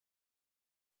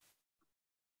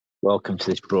Welcome to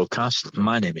this broadcast.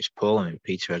 My name is Paul. I'm in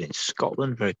Peterhead in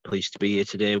Scotland. Very pleased to be here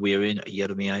today. We are in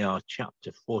Jeremiah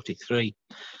chapter 43.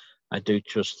 I do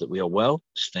trust that we are well,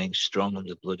 staying strong under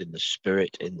the blood in the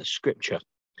spirit in the scripture.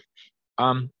 We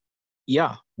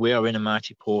are in a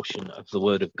mighty portion of the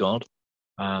word of God.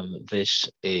 This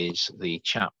is the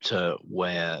chapter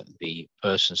where the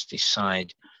persons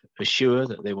decide for sure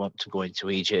that they want to go into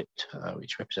Egypt,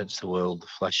 which represents the world, the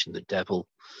flesh and the devil,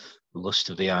 the lust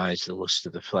of the eyes, the lust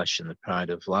of the flesh, and the pride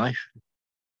of life.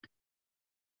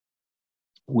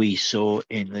 We saw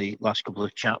in the last couple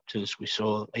of chapters, we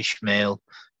saw Ishmael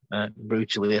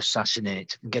brutally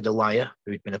assassinate Gedaliah,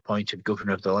 who had been appointed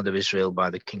governor of the land of Israel by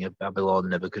the king of Babylon,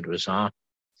 Nebuchadnezzar.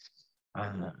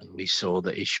 We saw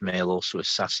that Ishmael also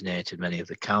assassinated many of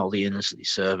the Chaldeans, the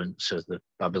servants of the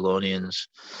Babylonians,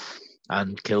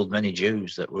 and killed many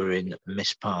Jews that were in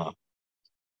Mizpah.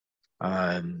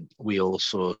 We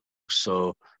also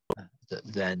saw that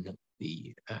then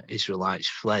the Israelites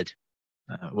fled.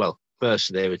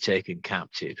 First they were taken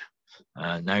captive.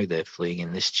 Now they're fleeing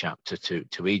in this chapter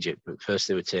to Egypt. But first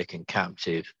they were taken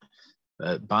captive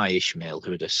by Ishmael,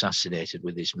 who had assassinated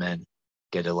with his men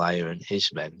Gedaliah and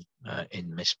his men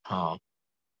in Mizpah.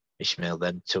 Ishmael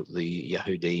then took the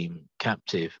Yahudim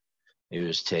captive. He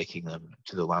was taking them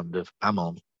to the land of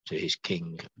Ammon, to his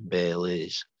king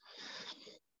Baaliz.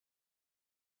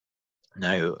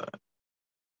 Now,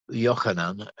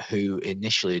 Johanan, who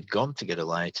initially had gone to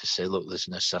Gedaliah to say, look, there's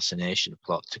an assassination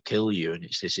plot to kill you, and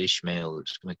it's this Ishmael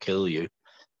that's going to kill you.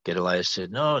 Gedaliah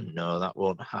said, no, that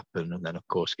won't happen. And then, of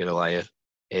course, Gedaliah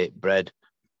ate bread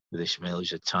with Ishmael.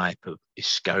 He's a type of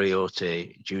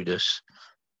Iscariote, Judas,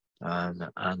 and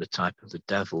a type of the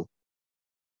devil.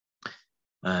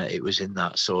 It was in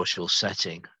that social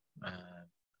setting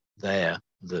there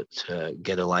that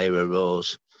Gedaliah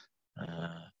arose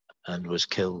and was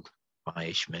killed by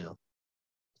Ishmael,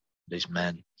 his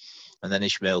men. And then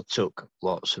Ishmael took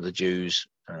lots of the Jews,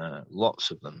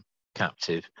 lots of them,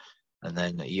 captive. And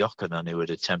then Johanan, who had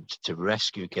attempted to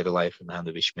rescue Gedaliah from the hand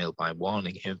of Ishmael by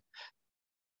warning him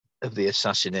of the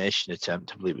assassination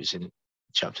attempt, I believe it was in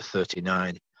chapter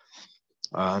 39,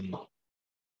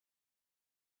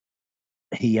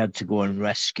 he had to go and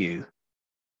rescue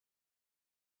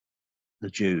the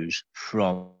Jews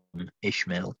from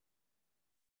Ishmael.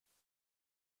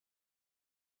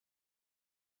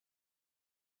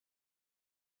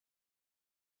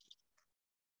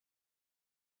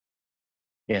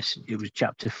 Yes, it was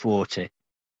chapter 40,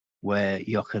 where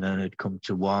Johanan had come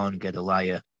to warn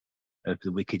Gedaliah of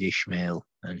the wicked Ishmael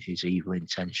and his evil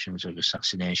intentions of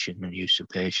assassination and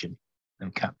usurpation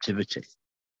and captivity.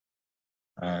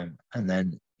 And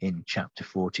then in chapter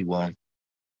 41,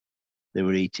 they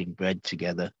were eating bread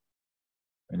together,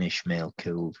 and Ishmael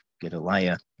killed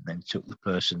Gedaliah, and then took the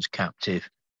persons captive,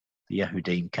 the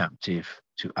Yahudim captive,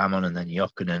 to Ammon, and then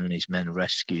Johanan and his men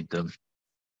rescued them.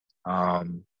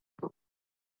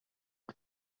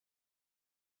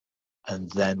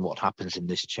 And then what happens in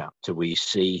this chapter, we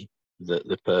see that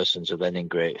the persons are then in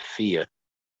great fear,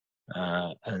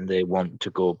 and they want to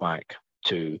go back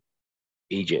to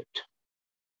Egypt.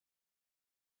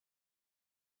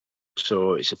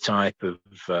 So it's a type of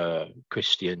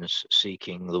Christians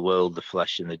seeking the world, the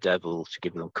flesh, and the devil to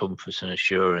give them comfort and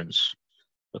assurance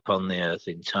upon the earth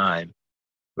in time,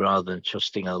 rather than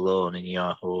trusting alone in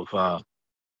Yahovah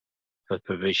for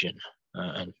provision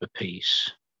and for peace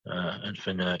and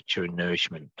for nurture and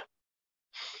nourishment.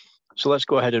 So let's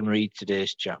go ahead and read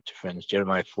today's chapter, friends,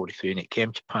 Jeremiah 43. And it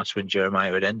came to pass when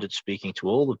Jeremiah had ended speaking to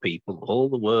all the people, all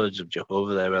the words of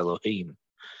Jehovah their Elohim,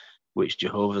 which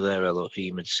Jehovah their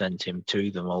Elohim had sent him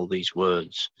to them, all these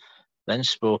words. Then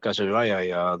spoke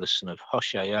Azariah, the son of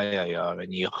Hoshaiah,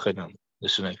 and Johanan, the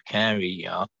son of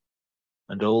Kareah,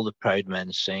 and all the proud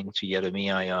men, saying to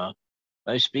Jeremiah,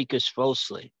 thou speakest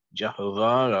falsely. Jehovah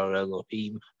our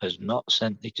Elohim has not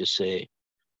sent thee to say,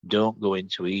 don't go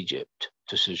into Egypt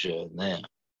to sojourn there.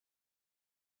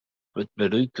 But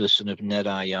Baruch, the son of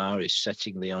Nerijah, is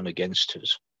setting thee on against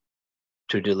us,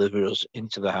 to deliver us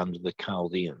into the hand of the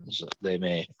Chaldeans, that they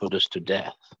may put us to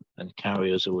death and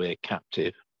carry us away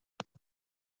captive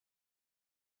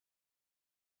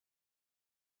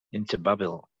into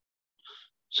Babylon.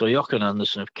 So Johanan, the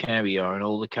son of Kareah, and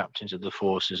all the captains of the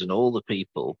forces and all the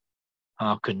people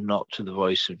hearkened not to the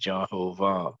voice of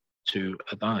Jehovah to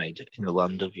abide in the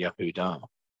land of Yehudah.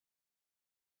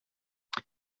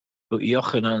 But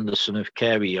Johanan, the son of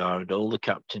Kareah, and all the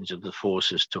captains of the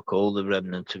forces took all the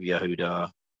remnant of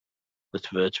Yehudah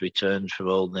that were to return from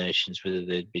all nations whither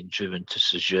they had been driven to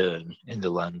sojourn in the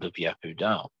land of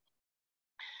Yehudah,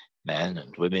 men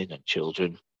and women and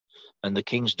children, and the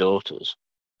king's daughters,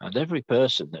 And every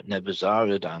person that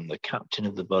Nebuzaradan, the captain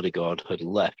of the bodyguard, had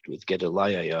left with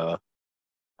Gedaliah,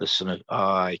 the son of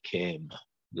Ahikam,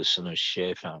 the son of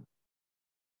Shaphan,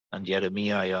 and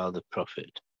Jeremiah the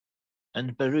prophet,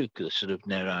 and Baruch the son of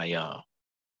Nerijah.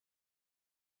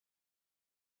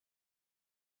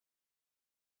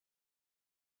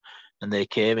 And they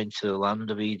came into the land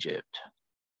of Egypt.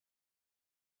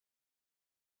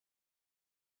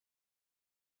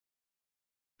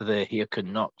 They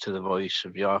hearkened not to the voice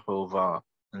of Yahovah,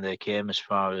 and they came as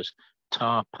far as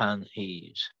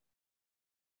Tarpanhes.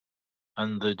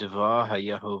 And the Devar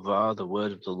Yahovah, the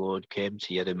word of the Lord, came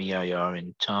to Jeremiah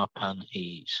in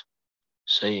Tarpanhes,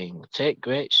 saying, Take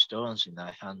great stones in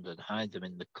thy hand and hide them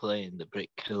in the clay in the brick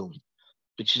kiln,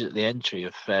 which is at the entry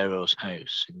of Pharaoh's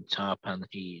house in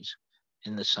Tarpanhes,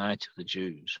 in the sight of the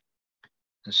Jews.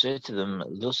 And say to them,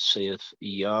 Thus saith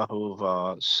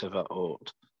Yahovah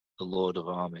Sevaot, the Lord of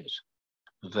armies,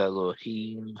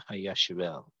 Velohim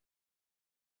Hayasharel,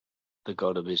 the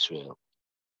God of Israel.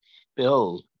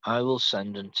 Behold, I will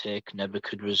send and take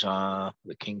Nebuchadrezzar,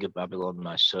 the king of Babylon,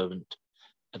 my servant,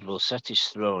 and will set his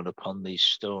throne upon these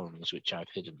stones which I've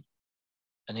hidden,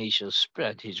 and he shall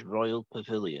spread his royal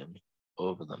pavilion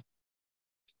over them.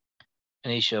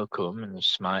 And he shall come and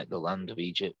smite the land of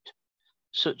Egypt,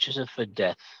 such as are for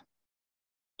death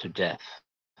to death,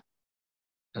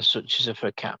 and such as are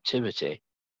for captivity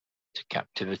to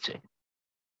captivity,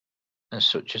 and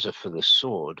such as are for the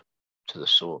sword to the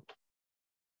sword.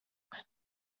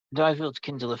 And I will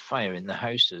kindle a fire in the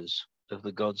houses of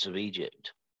the gods of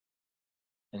Egypt,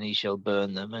 and he shall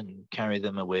burn them and carry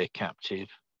them away captive,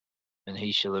 and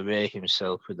he shall array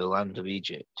himself with the land of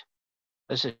Egypt,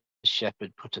 as a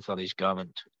shepherd putteth on his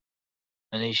garment,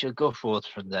 and he shall go forth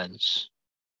from thence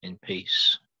in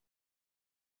peace.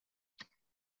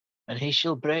 And he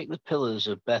shall break the pillars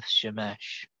of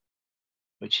SheMesh,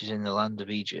 which is in the land of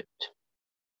Egypt,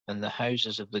 and the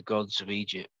houses of the gods of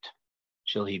Egypt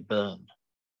shall he burn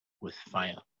with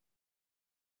fire.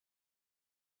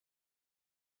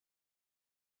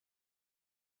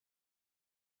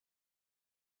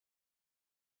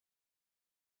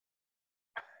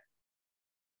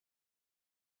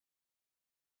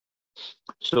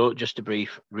 So just a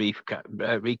brief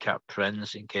recap,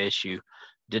 friends, in case you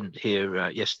didn't hear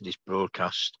yesterday's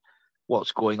broadcast.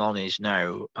 What's going on is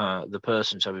now the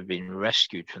persons having been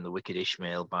rescued from the wicked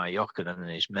Ishmael by Johanan and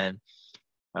his men.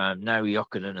 Now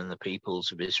Johanan and the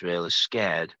peoples of Israel are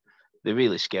scared. They're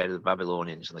really scared of the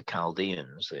Babylonians and the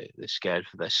Chaldeans. They're scared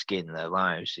for their skin, their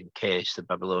lives, in case the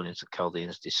Babylonians and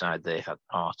Chaldeans decide they had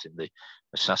part in the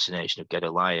assassination of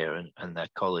Gedaliah and their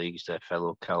colleagues, their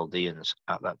fellow Chaldeans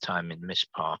at that time in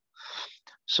Mizpah.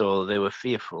 So they were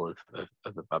fearful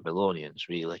of the Babylonians,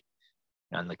 really,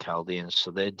 and the Chaldeans. So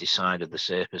they decided the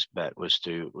safest bet was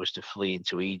to flee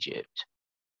into Egypt.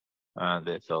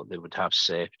 They thought they would have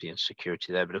safety and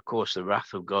security there. But of course, the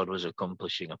wrath of God was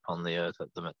accomplishing upon the earth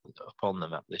upon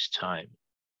them at this time.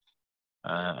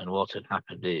 And what had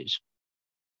happened is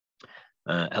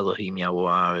Elohim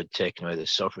Yahovah had taken away the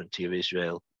sovereignty of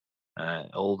Israel.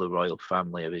 All the royal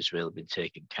family of Israel had been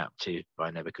taken captive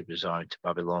by Nebuchadrezzar into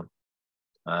Babylon.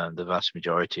 The vast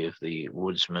majority of the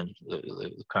woodsmen,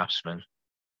 the craftsmen,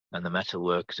 and the metal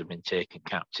workers had been taken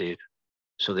captive,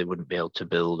 so they wouldn't be able to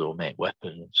build or make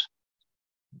weapons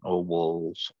or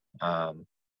walls. And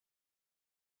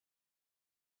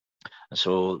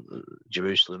so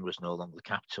Jerusalem was no longer the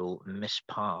capital.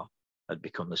 Mizpah had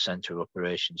become the center of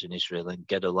operations in Israel, and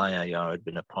Gedaliah had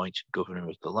been appointed governor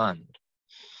of the land.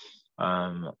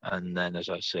 And then, as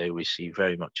I say, we see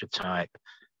very much a type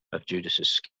of Judas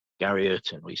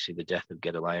Iscariot, and we see the death of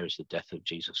Gedaliah as the death of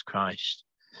Jesus Christ.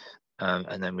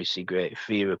 And then we see great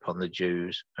fear upon the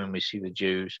Jews, and we see the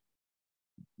Jews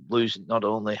losing, not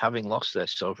only having lost their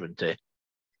sovereignty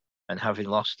and having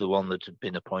lost the one that had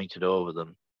been appointed over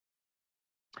them,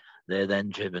 they're then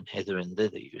driven hither and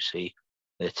thither, you see.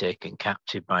 They're taken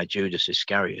captive by Judas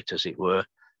Iscariot, as it were,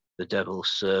 the devil's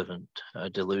servant, a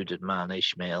deluded man,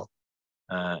 Ishmael,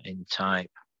 in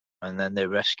type. And then they're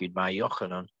rescued by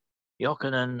Johanan.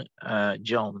 Johanan,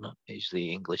 John is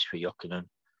the English for Johanan.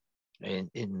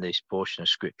 In this portion of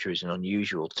scripture is an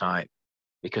unusual type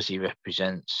because he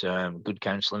represents good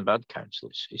counsel and bad counsel.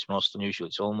 It's most unusual.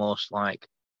 It's almost like,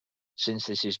 since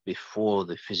this is before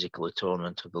the physical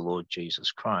atonement of the Lord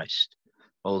Jesus Christ,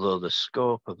 although the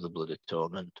scope of the blood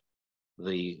atonement,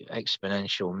 the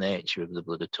exponential nature of the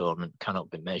blood atonement cannot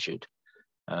be measured.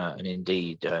 And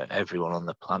indeed, everyone on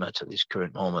the planet at this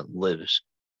current moment lives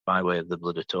by way of the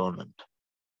blood atonement.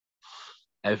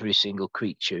 Every single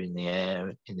creature in the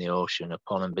air, in the ocean,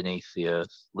 upon and beneath the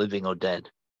earth, living or dead,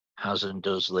 has and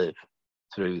does live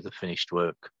through the finished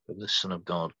work of the Son of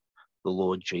God, the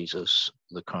Lord Jesus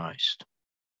the Christ.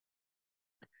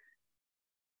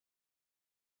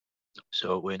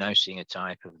 So we're now seeing a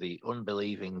type of the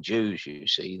unbelieving Jews, you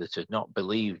see, that had not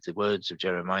believed the words of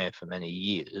Jeremiah for many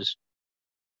years.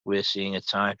 We're seeing a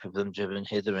type of them driven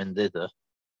hither and thither,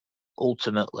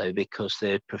 ultimately because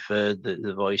they preferred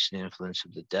the voice and influence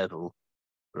of the devil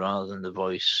rather than the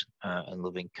voice and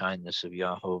loving kindness of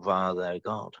Yahovah,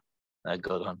 their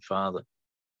God and Father.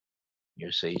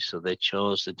 You see, so they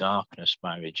chose the darkness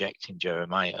by rejecting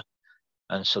Jeremiah.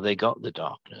 And so they got the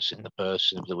darkness in the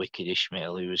person of the wicked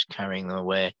Ishmael, who was carrying them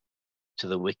away to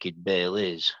the wicked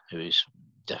Baal-is, who is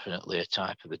definitely a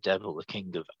type of the devil, the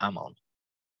king of Ammon.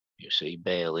 You see,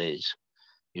 Baal-is,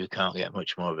 you can't get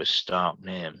much more of a stark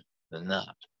name than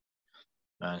that.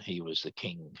 And he was the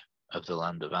king of the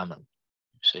land of Ammon,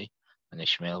 you see. And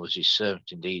Ishmael was his servant,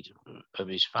 indeed, of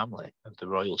his family, of the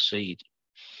royal seed.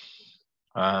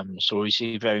 So we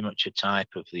see very much a type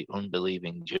of the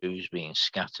unbelieving Jews being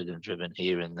scattered and driven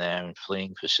here and there and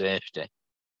fleeing for safety,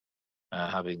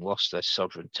 having lost their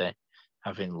sovereignty,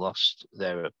 having lost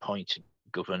their appointed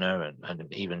governor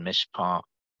and even Mizpah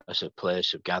as a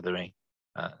place of gathering,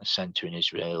 a centre in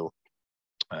Israel.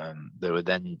 They were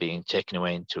then being taken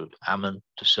away into Ammon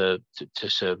to serve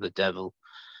the devil,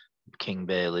 King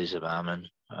Baal-is of Ammon.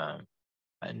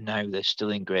 And now they're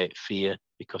still in great fear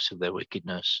because of their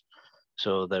wickedness.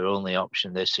 So their only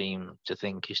option, they seem to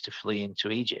think, is to flee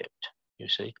into Egypt, you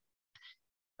see.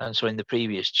 And so in the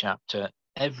previous chapter,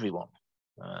 everyone,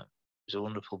 it was a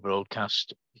wonderful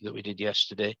broadcast that we did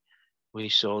yesterday, we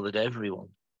saw that everyone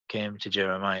came to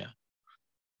Jeremiah.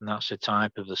 And that's a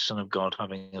type of the Son of God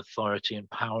having authority and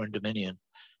power and dominion,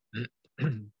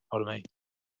 pardon me,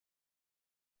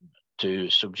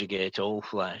 to subjugate all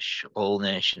flesh, all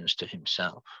nations to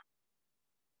himself.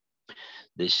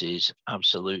 This is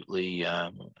absolutely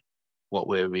what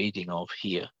we're reading of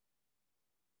here.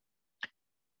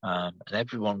 And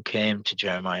everyone came to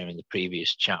Jeremiah in the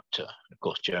previous chapter. Of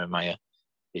course, Jeremiah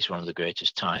is one of the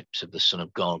greatest types of the Son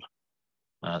of God,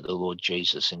 the Lord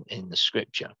Jesus in the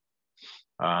scripture.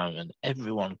 And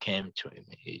everyone came to him,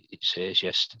 it says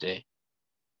yesterday,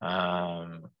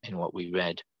 in what we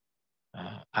read,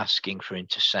 asking for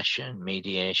intercession,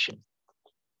 mediation.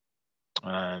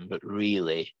 But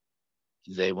really,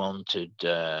 they wanted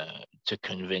to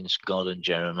convince God and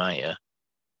Jeremiah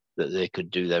that they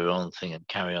could do their own thing and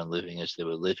carry on living as they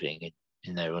were living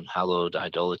in their unhallowed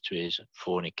idolatries and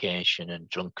fornication and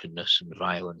drunkenness and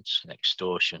violence and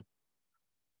extortion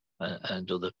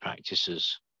and other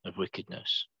practices of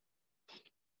wickedness.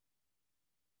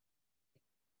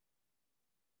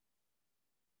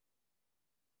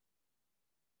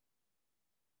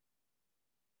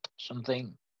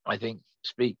 Something I think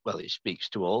it speaks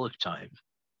to all of time.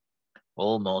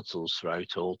 All mortals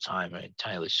throughout all time are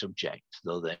entirely subject,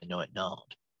 though they know it not.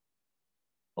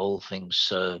 All things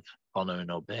serve, honour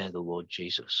and obey the Lord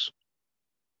Jesus.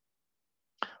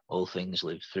 All things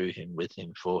live through him, with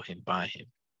him, for him, by him.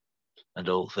 And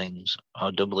all things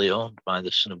are doubly owned by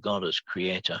the Son of God as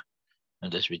Creator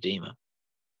and as Redeemer.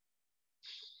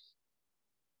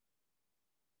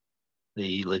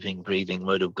 The living, breathing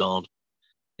Word of God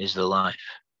is the life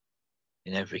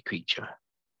in every creature,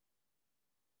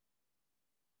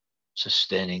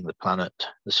 sustaining the planet,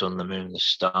 the sun, the moon, the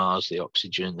stars, the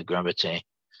oxygen, the gravity.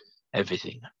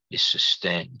 Everything is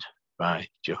sustained by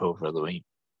Jehovah Elohim.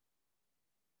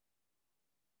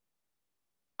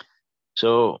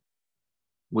 So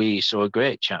we saw a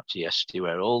great chapter yesterday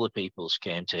where all the peoples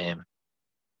came to him.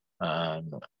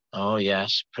 Oh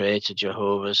yes, pray to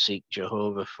Jehovah, seek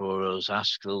Jehovah for us,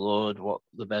 ask the Lord what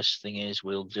the best thing is,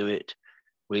 we'll do it.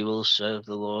 We will serve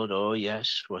the Lord. Oh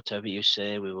yes, whatever you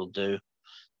say, we will do.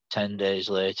 10 days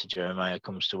later, Jeremiah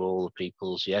comes to all the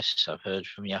peoples. Yes, I've heard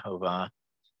from Yahovah.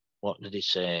 What did he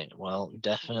say? Well,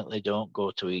 definitely don't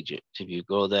go to Egypt. If you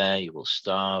go there, you will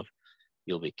starve,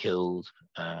 you'll be killed,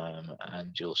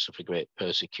 and you'll suffer great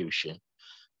persecution.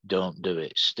 Don't do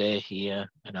it. Stay here,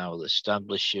 and I will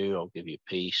establish you. I'll give you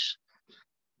peace,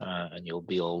 and you'll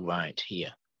be all right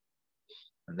here.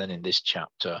 And then in this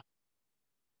chapter,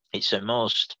 it's a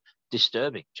most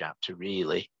disturbing chapter,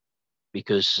 really,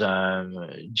 because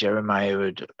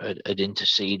Jeremiah had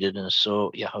interceded and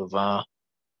sought Yahovah,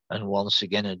 and once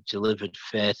again had delivered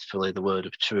faithfully the word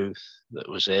of truth that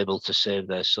was able to save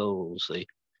their souls, the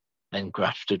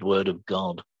engrafted word of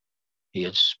God. He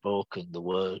had spoken the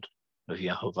word of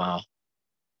Yahovah.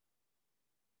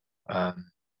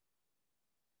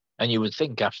 And you would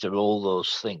think after all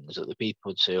those things that the people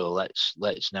would say, oh,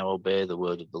 let's now obey the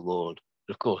word of the Lord.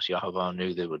 But of course, Yahovah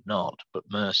knew they would not, but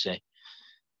mercy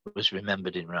was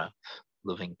remembered in wrath.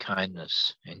 loving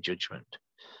kindness in judgment,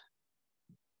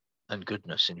 and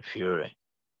goodness in fury.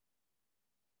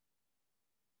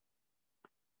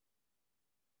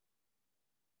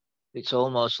 It's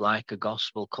almost like a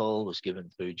gospel call was given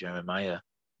through Jeremiah.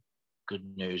 Good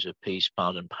news of peace,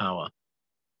 pardon, power.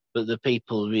 But the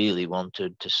people really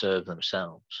wanted to serve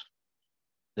themselves.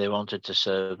 They wanted to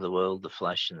serve the world, the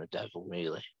flesh, and the devil,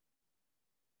 really.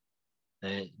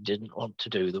 They didn't want to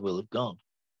do the will of God.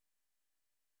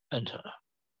 And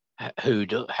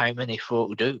how many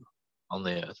folk do on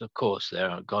the earth? Of course,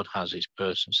 God has his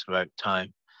persons throughout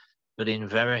time. But in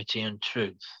verity and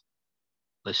truth,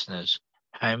 listeners,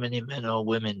 how many men or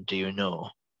women do you know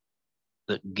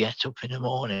that get up in the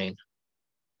morning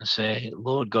and say,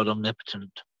 Lord God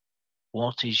omnipotent,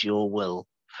 what is your will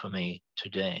for me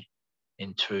today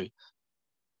in truth?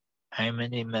 How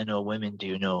many men or women do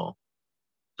you know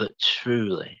that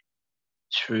truly,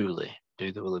 truly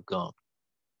do the will of God?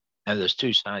 Now, there's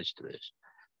two sides to this.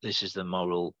 This is the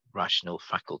moral, rational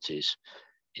faculties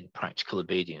in practical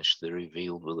obedience to the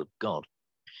revealed will of God.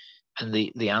 And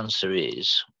the answer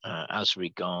is, as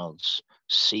regards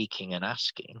seeking and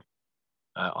asking,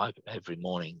 every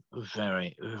morning,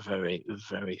 very, very,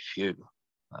 very few.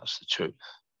 That's the truth.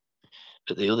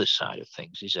 But the other side of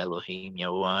things is Elohim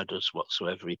Yahovah does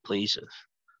whatsoever he pleaseth.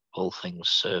 All things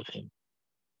serve him.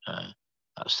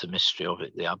 That's the mystery of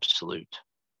it, the absolute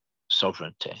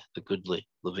sovereignty, the goodly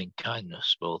loving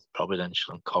kindness, both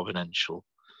providential and covenantal,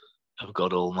 of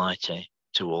God Almighty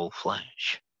to all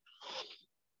flesh.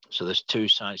 So there's two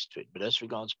sides to it. But as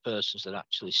regards persons that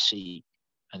actually seek,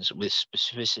 and with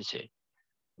specificity,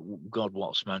 God,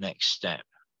 what's my next step?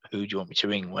 Who do you want me to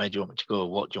ring? Where do you want me to go?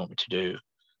 What do you want me to do?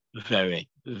 Very,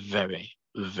 very,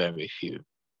 very few.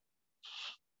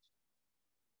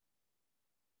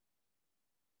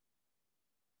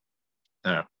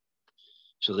 Now,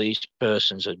 so these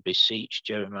persons had beseeched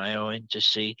Jeremiah, oh,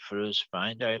 intercede for us,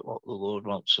 find out what the Lord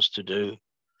wants us to do.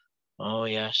 Oh,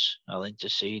 yes, I'll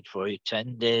intercede for you.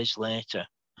 10 days later,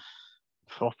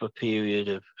 proper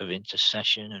period of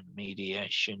intercession and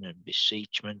mediation and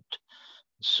beseechment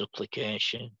and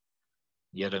supplication.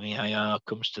 Jeremiah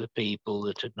comes to the people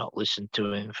that had not listened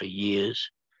to him for years,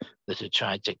 that had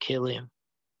tried to kill him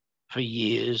for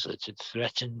years, that had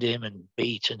threatened him and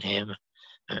beaten him,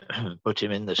 put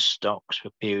him in the stocks for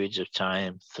periods of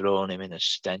time, thrown him in a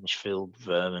stench-filled,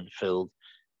 vermin-filled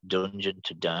dungeon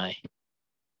to die,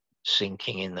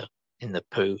 sinking in the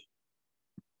poo.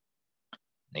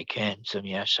 And he came to them,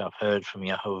 yes, I've heard from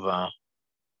Yahovah.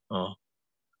 Oh,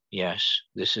 yes,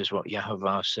 this is what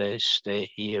Yahovah says.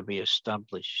 Stay here, be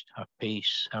established, have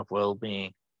peace, have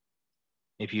well-being.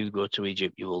 If you go to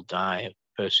Egypt, you will die of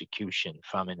persecution,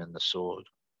 famine, and the sword.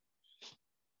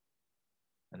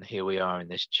 And here we are in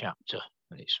this chapter,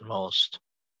 and it's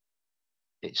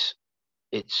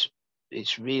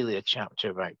really a chapter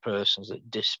about persons that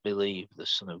disbelieve the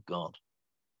Son of God.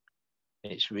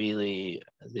 It's really,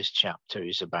 this chapter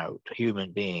is about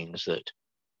human beings that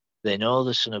they know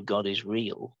the Son of God is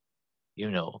real. You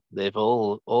know, they've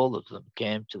all of them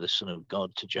came to the Son of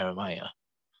God, to Jeremiah.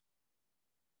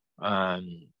 All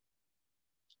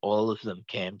of them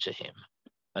came to him,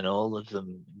 and all of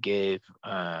them gave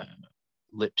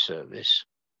lip service.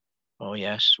 Oh,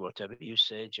 yes, whatever you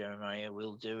say, Jeremiah,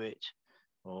 we'll do it.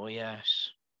 Oh,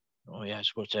 yes,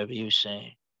 whatever you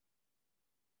say.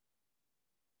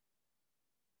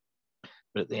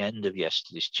 But at the end of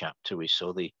yesterday's chapter, we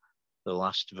saw the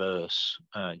last verse.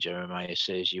 Jeremiah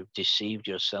says, you've deceived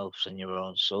yourselves and your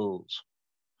own souls.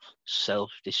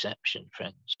 Self-deception,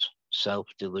 friends,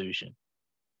 self-delusion.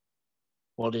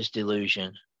 What is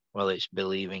delusion? Well, it's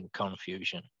believing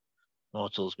confusion.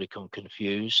 Mortals become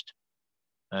confused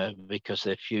because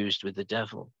they're fused with the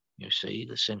devil, you see,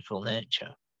 the sinful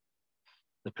nature,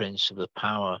 the prince of the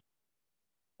power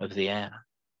of the air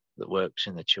that works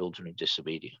in the children of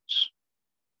disobedience.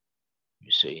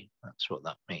 You see, that's what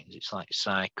that means. It's like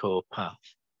psychopath.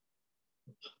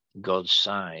 God's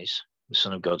size, the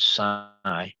Son of God's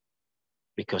sigh,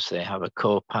 because they have a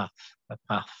co-path, a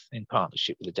path in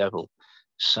partnership with the devil.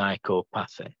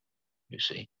 Psychopathy, you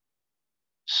see.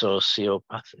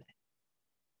 Sociopathy,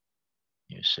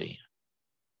 you see.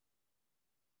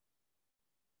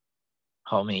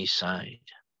 Homicide,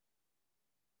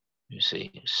 you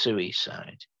see.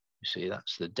 Suicide, you see.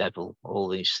 That's the devil. All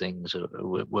these things are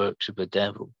works of the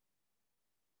devil,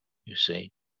 you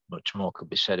see. Much more could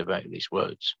be said about these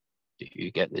words.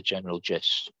 You get the general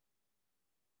gist.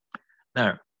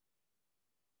 Now,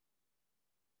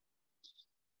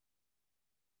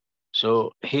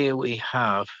 so here we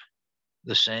have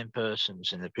the same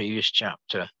persons in the previous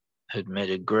chapter had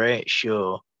made a great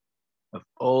show of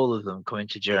all of them coming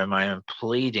to Jeremiah and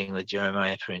pleading with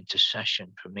Jeremiah for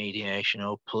intercession, for mediation.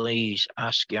 Oh, please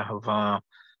ask Yahovah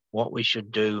what we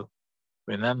should do.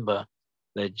 Remember,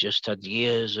 they'd just had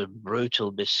years of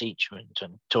brutal besiegement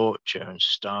and torture and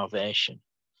starvation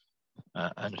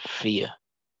and fear,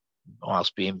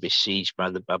 whilst being besieged by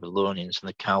the Babylonians and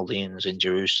the Chaldeans in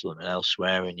Jerusalem and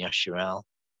elsewhere in Yasharel.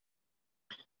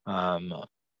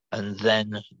 And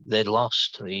then they'd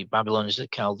lost. The Babylonians, the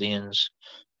Chaldeans,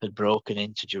 had broken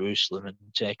into Jerusalem and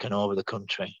taken over the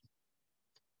country.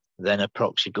 Then a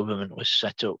proxy government was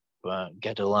set up,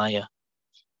 Gedaliah.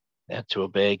 They had to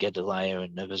obey Gedaliah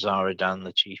and Azariah,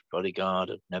 the chief bodyguard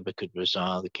of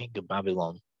Nebuchadnezzar, the king of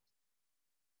Babylon.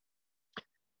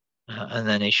 And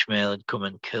then Ishmael had come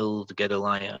and killed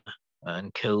Gedaliah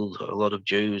and killed a lot of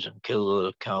Jews and killed a lot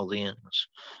of Chaldeans,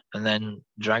 and then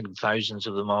dragged thousands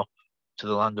of them off to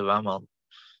the land of Ammon.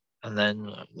 And then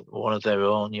one of their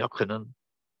own, Johanan,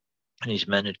 and his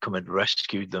men had come and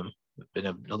rescued them. There'd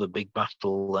been another big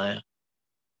battle there,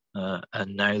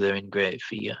 and now they're in great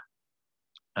fear.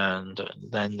 And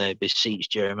then they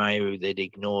besieged Jeremiah, who they'd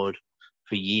ignored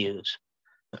for years.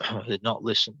 They'd not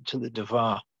listened to the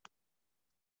Devar.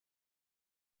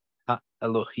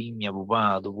 Elohim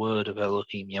Yahovah, the word of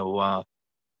Elohim Yahovah,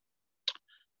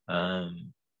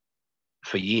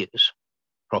 for years,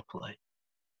 properly.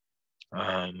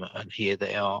 And here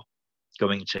they are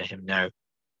going to him now.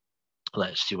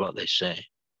 Let's see what they say.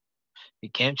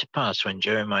 It came to pass when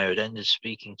Jeremiah had ended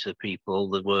speaking to the people all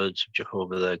the words of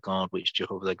Jehovah their God, which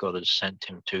Jehovah their God had sent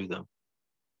him to them,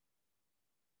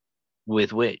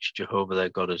 with which Jehovah their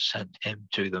God had sent him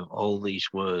to them, all these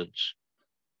words.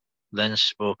 Then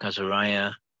spoke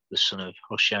Azariah, the son of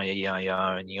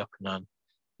Hoshaiah, and Johanan,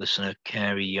 the son of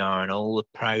Kareah, and all the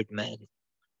proud men,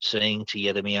 saying to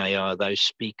Jeremiah, thou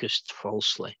speakest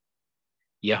falsely.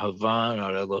 Yahovah,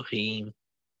 our Elohim,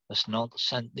 has not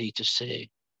sent thee to say,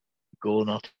 go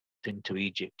not into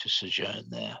Egypt to sojourn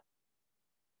there.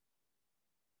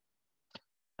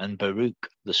 And Baruch,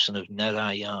 the son of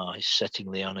Nerijah, is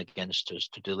setting thee on against us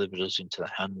to deliver us into the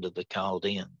hand of the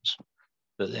Chaldeans,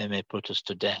 that they may put us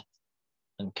to death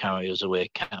and carry us away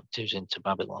captives into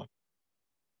Babylon.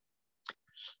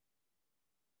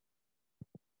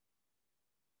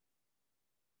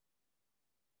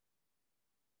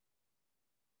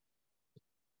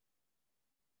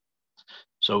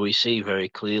 So we see very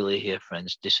clearly here,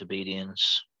 friends,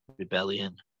 disobedience,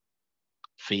 rebellion,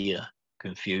 fear,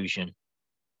 confusion,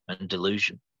 and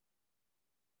delusion.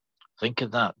 Think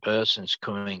of that person's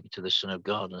coming to the Son of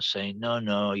God and saying,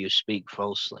 no, you speak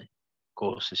falsely. Of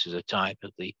course, this is a type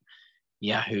of the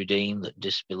Yahudim that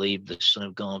disbelieved the Son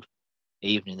of God,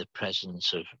 even in the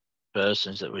presence of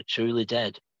persons that were truly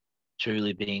dead,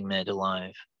 truly being made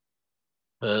alive.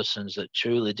 Persons that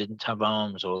truly didn't have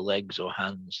arms or legs or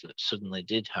hands that suddenly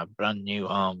did have brand new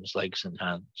arms, legs, and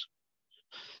hands.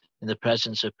 In the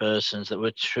presence of persons that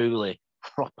were truly,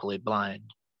 properly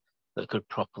blind, that could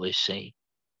properly see.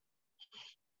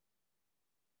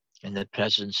 In the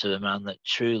presence of a man that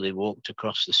truly walked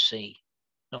across the sea,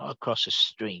 not across a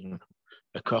stream,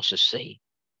 across a sea.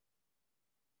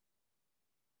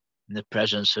 In the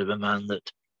presence of a man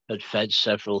that had fed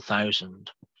several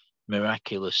thousand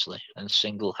miraculously and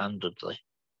single-handedly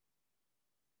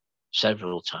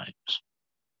several times.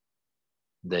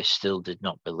 They still did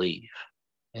not believe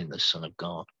in the Son of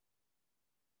God.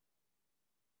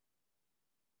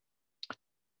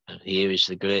 And here is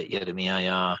the great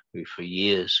Jeremiah, who for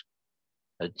years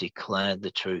had declared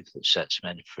the truth that sets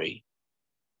men free.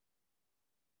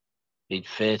 He'd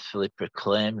faithfully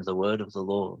proclaimed the word of the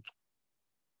Lord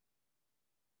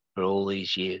for all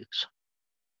these years.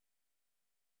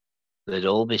 They'd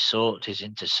all besought his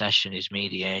intercession, his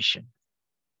mediation,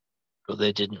 but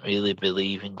they didn't really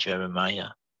believe in Jeremiah.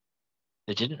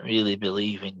 They didn't really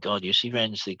believe in God. You see,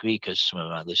 friends, the Greek, as some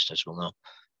of our listeners will know,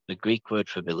 the Greek word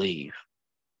for believe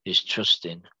is trust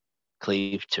in,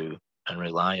 cleave to, and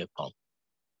rely upon.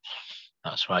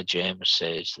 That's why James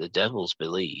says the devils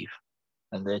believe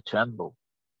and they tremble.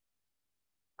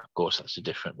 Of course, that's a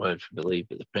different word for believe,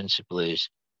 but the principle is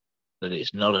that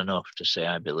it's not enough to say,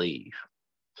 I believe.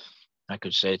 I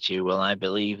could say to you, well, I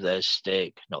believe there's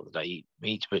steak. Not that I eat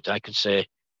meat, but I could say,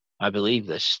 I believe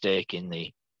there's steak in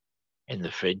the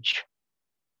fridge.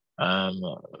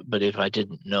 But if I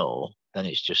didn't know, then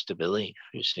it's just a belief,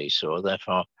 you see. So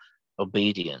therefore,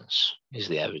 obedience is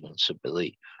the evidence of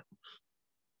belief.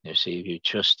 You see, if you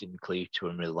trust in, cleave to,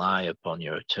 and rely upon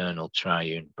your eternal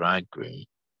triune bridegroom,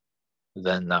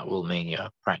 then that will mean your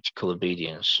practical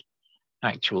obedience,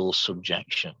 actual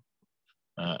subjection,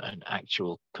 and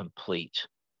actual complete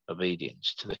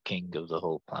obedience to the King of the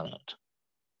whole planet.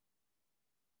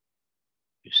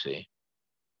 you see.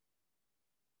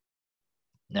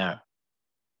 Now,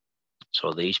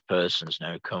 so these persons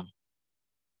now come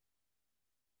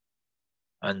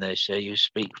and they say, you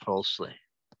speak falsely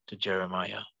to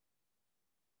Jeremiah.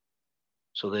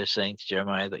 So they're saying to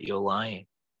Jeremiah that you're lying.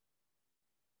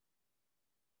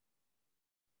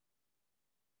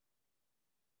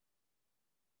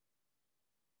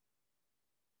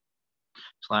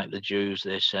 It's like the Jews,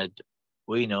 they said,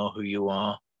 we know who you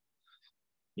are.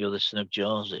 You're the son of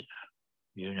Joseph.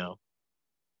 You know,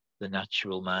 the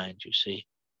natural mind, you see.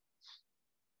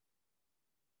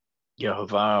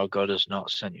 Yahovah, our God, has not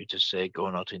sent you to say,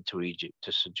 go not into Egypt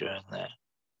to sojourn there.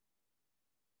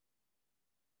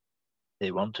 They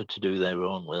wanted to do their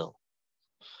own will.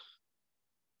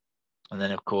 And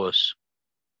then, of course,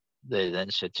 they then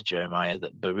said to Jeremiah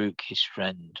that Baruch, his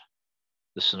friend,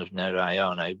 the son of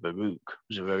Nerijah, now Baruch,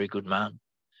 was a very good man.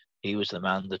 He was the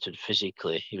man that had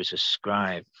physically, he was a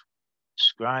scribe.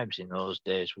 Scribes in those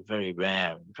days were very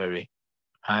rare and very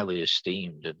highly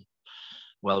esteemed and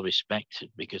well respected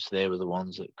because they were the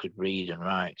ones that could read and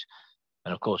write.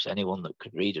 And of course, anyone that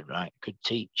could read and write could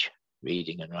teach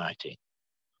reading and writing.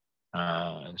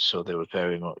 And so they were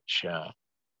very much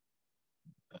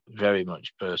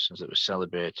persons that were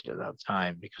celebrated at that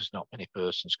time because not many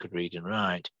persons could read and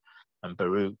write. And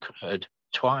Baruch had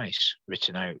twice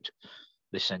written out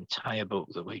this entire book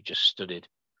that we just studied.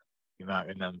 You might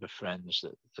remember, friends,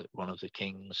 that one of the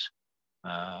kings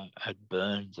had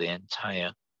burned the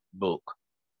entire book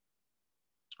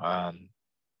of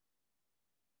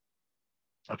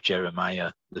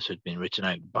Jeremiah that had been written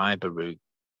out by Baruch,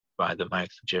 by the mouth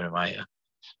of Jeremiah.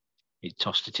 He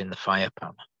tossed it in the fire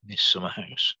pan in his summer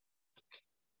house.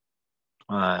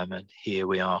 And here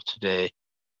we are today,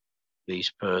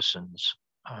 these persons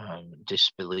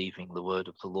disbelieving the word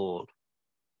of the Lord.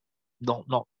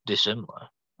 Not dissimilar,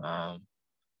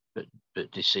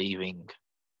 but deceiving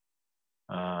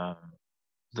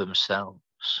themselves.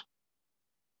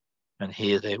 And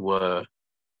here they were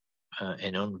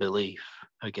in unbelief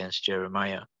against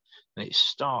Jeremiah. And it's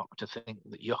stark to think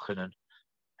that Johanan,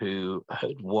 who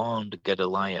had warned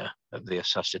Gedaliah of the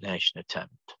assassination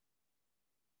attempt,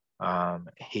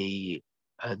 he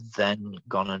had then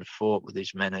gone and fought with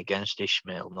his men against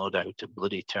Ishmael, no doubt a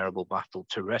bloody terrible battle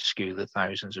to rescue the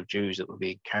thousands of Jews that were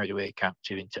being carried away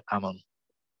captive into Ammon.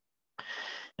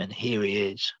 And here he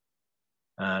is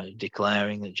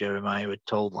declaring that Jeremiah had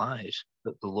told lies,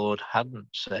 that the Lord hadn't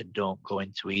said, don't go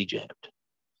into Egypt.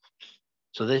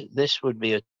 So this would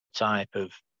be a type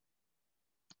of,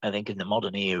 I think in the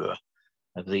modern era,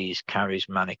 of these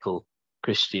charismatical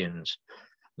Christians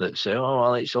that say, oh,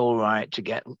 well, it's all right to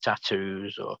get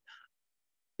tattoos, or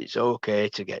it's okay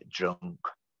to get drunk,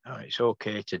 or it's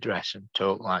okay to dress and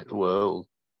talk like the world,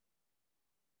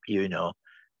 you know,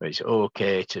 or it's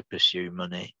okay to pursue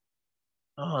money.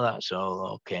 Oh, that's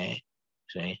all okay,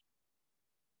 see?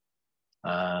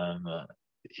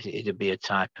 It'd be a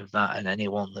type of that, and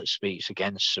anyone that speaks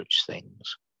against such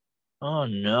things, oh,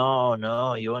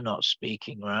 no, you're not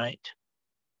speaking right.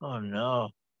 Oh, no,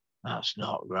 that's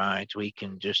not right. We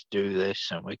can just do this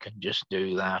and we can just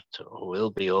do that, or we'll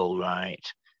be all right.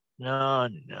 No.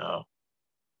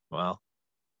 Well,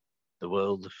 the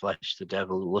world, the flesh, the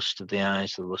devil, the lust of the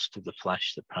eyes, the lust of the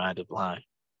flesh, the pride of life.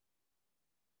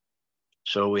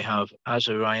 So we have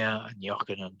Azariah and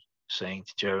Johanan saying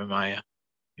to Jeremiah,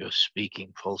 you're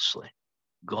speaking falsely.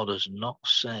 God has not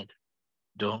said,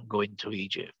 don't go into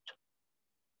Egypt.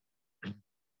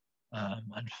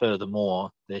 And furthermore,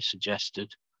 they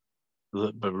suggested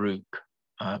that Baruch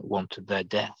wanted their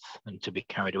death and to be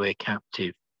carried away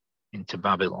captive into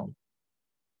Babylon.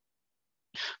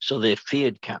 So they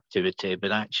feared captivity,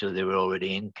 but actually they were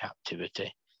already in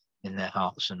captivity in their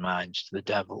hearts and minds to the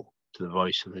devil, to the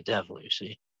voice of the devil, you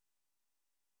see.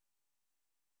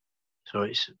 So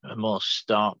it's a most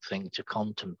stark thing to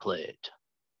contemplate,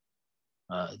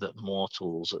 that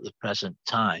mortals at the present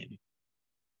time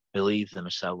believe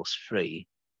themselves free,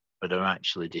 but are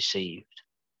actually deceived.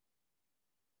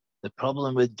 The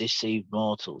problem with deceived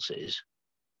mortals is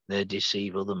they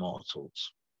deceive other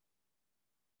mortals.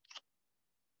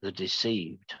 The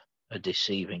deceived are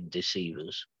deceiving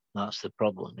deceivers. That's the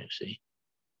problem, you see.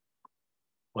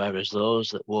 Whereas those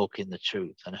that walk in the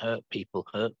truth and hurt people.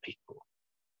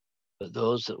 But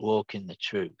those that walk in the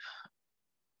truth,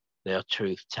 they are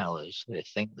truth tellers. They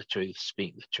think the truth,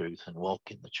 speak the truth, and walk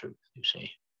in the truth, you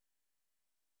see.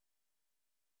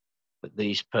 But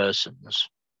these persons,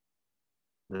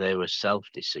 they were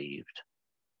self-deceived,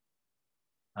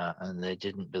 and they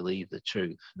didn't believe the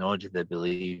truth, nor did they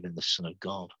believe in the Son of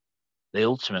God. They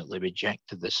ultimately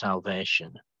rejected the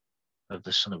salvation of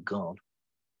the Son of God.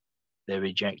 they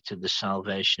rejected the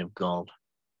salvation of God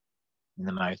in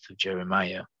the mouth of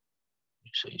Jeremiah.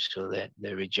 You see, so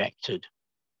they rejected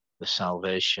the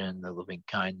salvation, the loving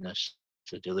kindness,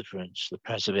 the deliverance, the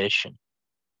preservation,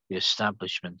 the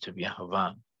establishment of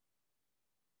Yahovah.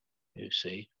 You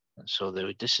see, and so they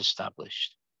were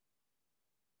disestablished.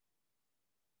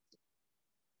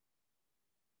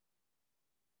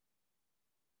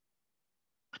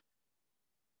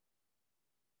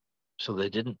 So they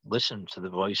didn't listen to the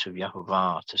voice of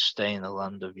Yahovah to stay in the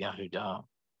land of Yehudah.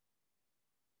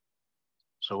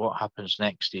 So what happens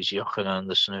next is Johanan,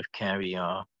 the son of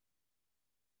Kareah,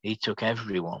 he took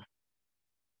everyone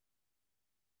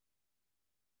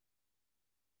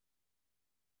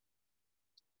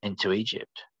into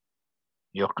Egypt.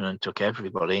 Johanan took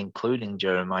everybody, including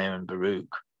Jeremiah and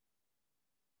Baruch.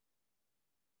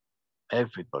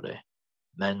 Everybody,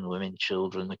 men, women,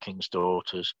 children, the king's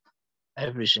daughters,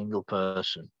 every single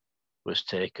person was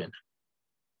taken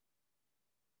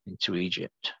into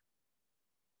Egypt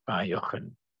by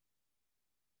Johanan.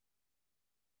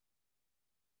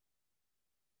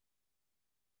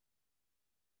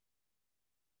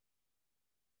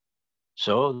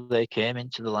 So they came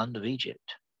into the land of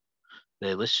Egypt.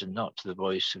 They listened not to the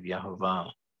voice of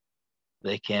Yahovah.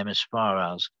 They came as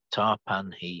far as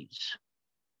Tarpanhes.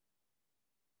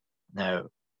 Now,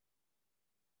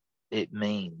 it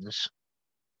means,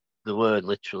 the word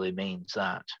literally means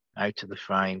that, out of the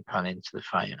frying pan into the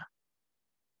fire.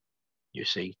 You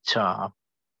see, Tartarus,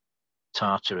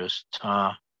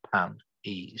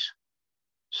 Tarpanhes.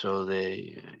 So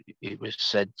it was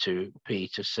said to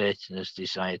Peter, Satan has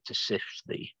desired to sift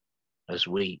thee as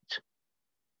wheat.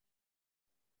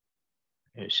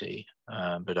 You see,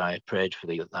 but I have prayed for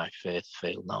thee that thy faith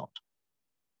fail not.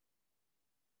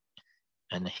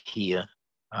 And here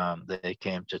they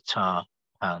came to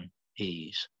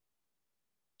Tarpanhes.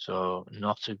 So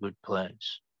not a good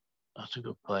place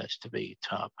to be,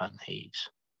 Tarpanhes.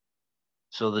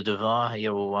 So the Devar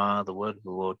Yahovah, the word of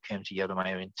the Lord, came to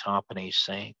Jeremiah in Tarpanhes,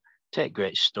 saying, take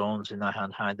great stones in thy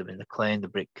hand, hide them in the clay in the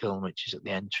brick kiln, which is at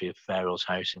the entry of Pharaoh's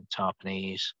house in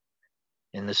Tarpanhes,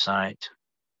 in the sight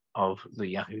of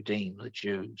the Yahudim, the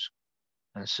Jews,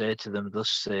 and say to them, thus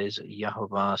says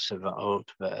Yahovah Sevaot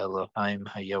ve'Elohim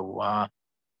HaYahovah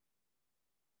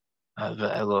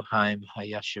ve'Elohim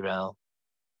HaYashirel.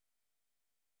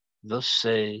 Thus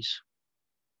says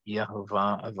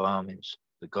Yahovah of armies,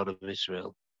 the God of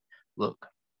Israel, look,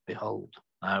 behold,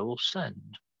 I will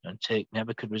send and take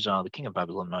Nebuchadnezzar, the king of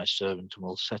Babylon, my servant, and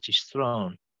will set his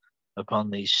throne upon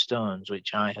these stones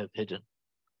which I have hidden,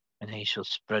 and he shall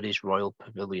spread his royal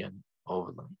pavilion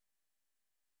over them.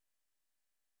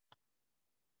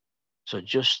 So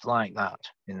just like that,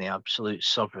 in the absolute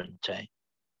sovereignty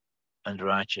and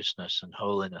righteousness and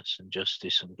holiness and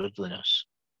justice and goodliness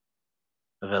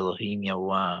of Elohim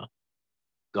Yahovah,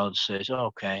 God says,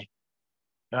 okay,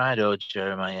 right, oh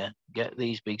Jeremiah, get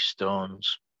these big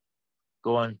stones,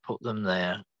 go and put them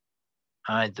there,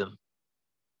 hide them.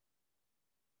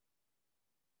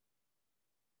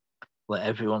 Let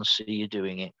everyone see you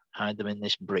doing it. Hide them in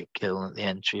this brick kiln at the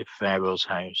entry of Pharaoh's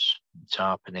house in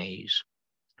Tarpanhes.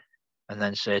 And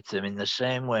then say to them, in the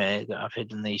same way that I've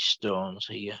hidden these stones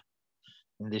here,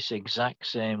 in this exact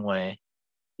same way,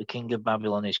 the king of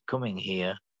Babylon is coming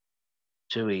here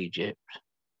to Egypt,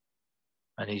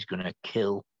 and he's going to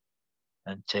kill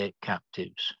and take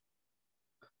captives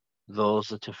those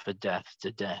that are for death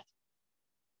to death,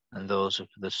 and those are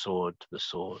for the sword to the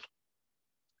sword,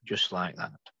 just like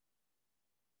that.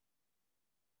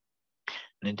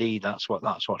 And indeed, that's what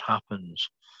happens.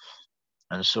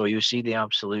 And so you see the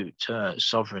absolute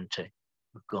sovereignty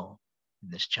of God in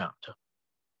this chapter.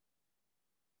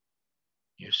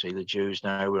 You see the Jews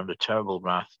now were under terrible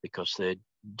wrath because they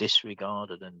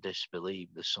disregarded and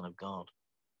disbelieved the Son of God.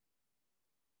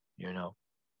 You know,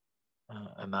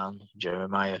 a man,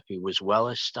 Jeremiah, who was well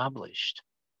established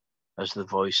as the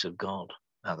voice of God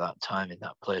at that time in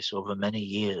that place over many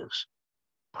years,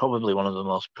 probably one of the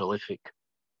most prolific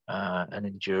and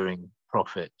enduring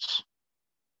prophets,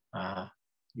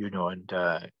 you know, and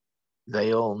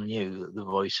they all knew that the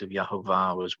voice of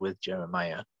Yahovah was with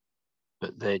Jeremiah,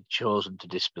 but they'd chosen to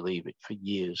disbelieve it for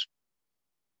years.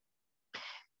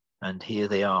 And here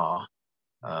they are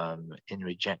in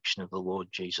rejection of the Lord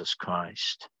Jesus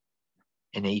Christ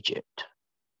in Egypt,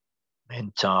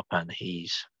 in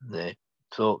Tarpanhes. They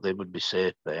thought they would be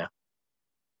safe there.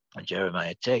 And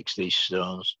Jeremiah takes these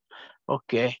stones.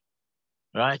 Okay,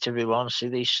 right, everyone, see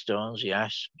these stones?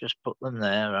 Yes, just put them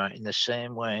there, right, in the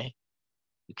same way.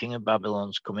 The king of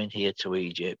Babylon's coming here to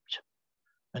Egypt,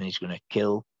 and he's going to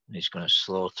kill, and he's going to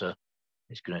slaughter,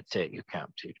 he's going to take you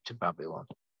captive to Babylon.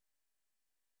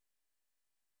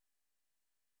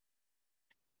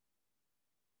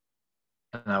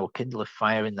 And I will kindle a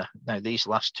fire in the... Now, these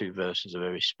last two verses are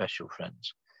very special,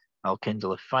 friends. I'll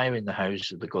kindle a fire in the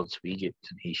houses of the gods of Egypt,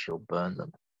 and he shall burn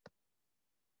them.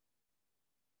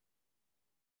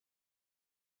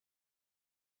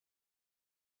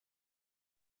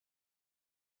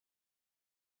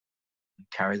 And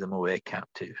carry them away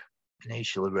captive, and he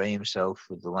shall array himself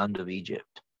with the land of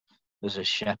Egypt, as a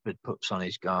shepherd puts on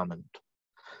his garment,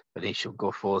 but he shall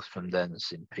go forth from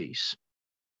thence in peace.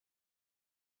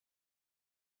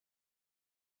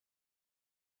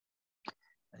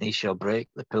 And he shall break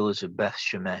the pillars of Beth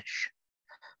SheMesh,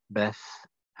 Beth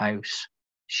house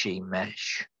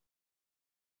SheMesh.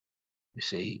 You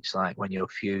see, it's like when you're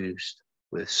fused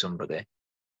with somebody,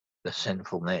 the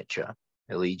sinful nature,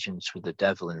 allegiance with the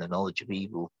devil in the knowledge of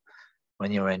evil,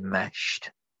 when you're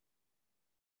enmeshed,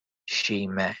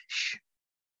 SheMesh.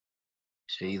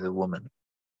 See the woman,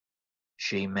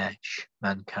 SheMesh,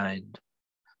 mankind,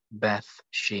 Beth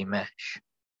SheMesh,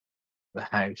 the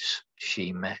house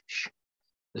SheMesh,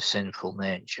 the sinful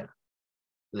nature.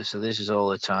 So this is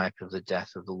all a type of the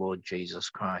death of the Lord Jesus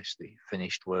Christ, the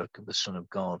finished work of the Son of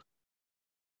God.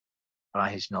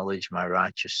 By his knowledge, my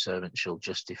righteous servant shall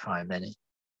justify many.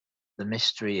 The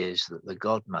mystery is that the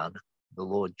God-man, the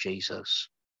Lord Jesus,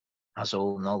 has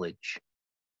all knowledge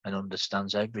and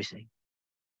understands everything,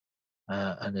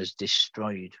 and has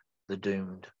destroyed the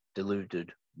doomed,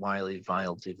 deluded, wily,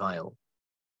 vile, devile,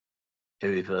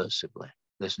 irreversibly.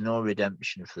 There's no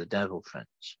redemption for the devil,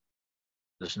 friends.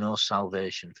 There's no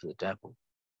salvation for the devil.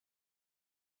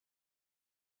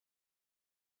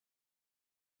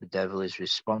 The devil is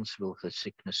responsible for the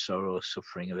sickness, sorrow,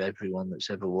 suffering of everyone that's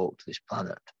ever walked this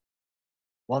planet.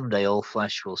 One day all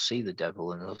flesh will see the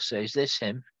devil and they'll say, is this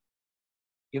him?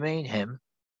 You mean him?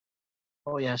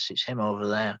 Oh yes, it's him over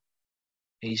there.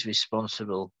 He's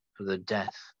responsible for the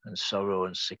death and sorrow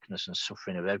and sickness and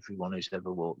suffering of everyone who's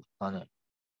ever walked the planet.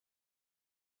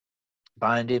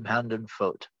 Bind him hand and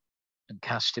foot and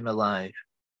cast him alive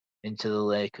into the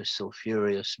lake of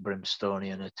sulphurous,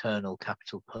 brimstonian, eternal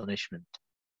capital punishment.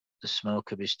 The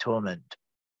smoke of his torment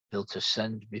he'll to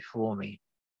send before me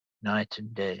night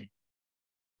and day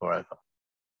forever.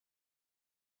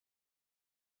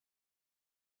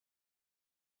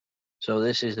 So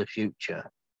this is the future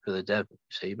for the devil,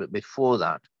 see, but before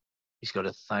that, he's got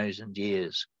 1,000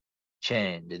 years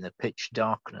chained in the pitch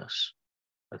darkness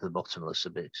of the bottomless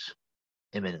abyss,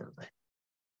 imminently.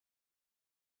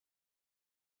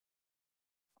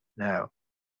 Now,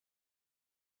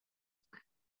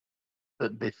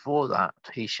 but before that,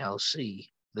 he shall see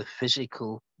the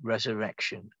physical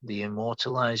resurrection, the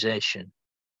immortalization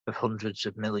of hundreds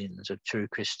of millions of true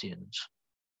Christians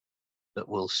that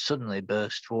will suddenly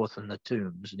burst forth from the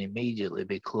tombs and immediately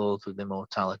be clothed with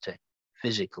immortality,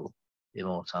 physical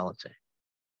immortality.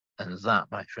 And that,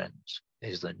 my friends,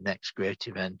 is the next great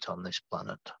event on this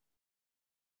planet.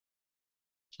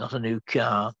 It's not a new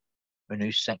car, or a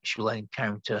new sexual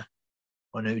encounter,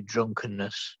 or new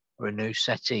drunkenness, or a new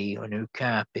settee, or a new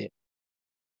carpet.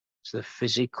 It's the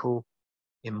physical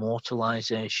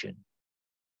immortalization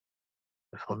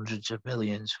of hundreds of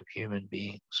millions of human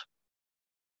beings.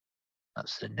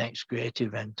 That's the next great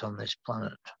event on this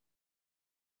planet.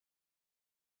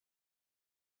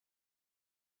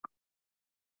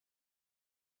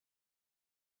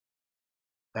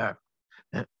 Now,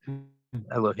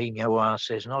 Elohim Yahovah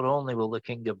says, not only will the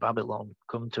king of Babylon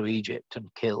come to Egypt and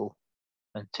kill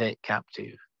and take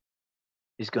captive,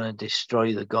 he's going to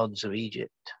destroy the gods of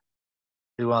Egypt.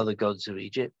 Who are the gods of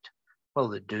Egypt? Well,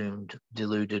 the doomed,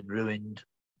 deluded, ruined,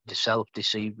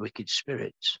 self-deceived, wicked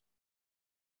spirits.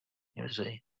 You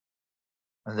see?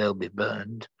 And they'll be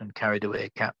burned and carried away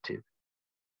captive.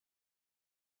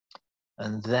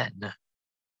 And then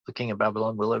the king of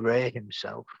Babylon will array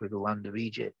himself with the land of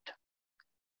Egypt,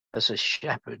 as a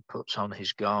shepherd puts on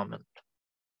his garment.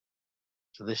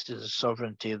 So this is the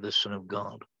sovereignty of the Son of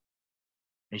God.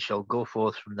 He shall go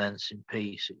forth from thence in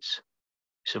peace. It's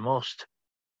a most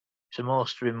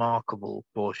remarkable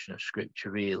portion of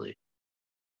Scripture, really.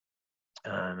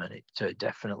 And it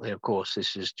definitely, of course,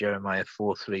 this is Jeremiah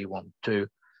 4:3-1-2.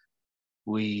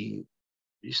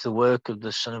 It's the work of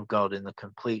the Son of God in the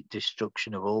complete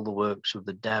destruction of all the works of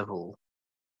the devil,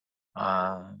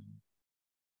 and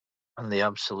the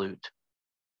absolute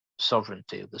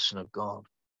sovereignty of the Son of God.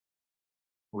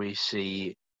 We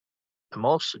see the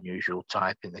most unusual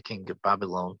type in the king of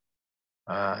Babylon,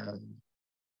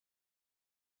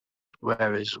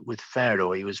 whereas with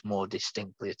Pharaoh, he was more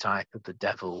distinctly a type of the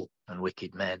devil and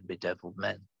wicked men, bedeviled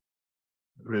men,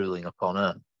 ruling upon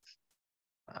earth.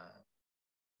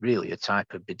 Really a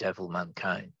type of bedeviled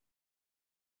mankind.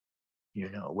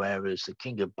 Whereas the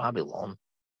king of Babylon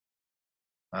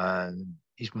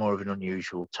He's more of an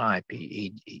unusual type.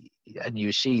 And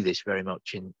you see this very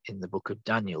much in the book of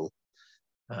Daniel.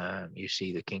 You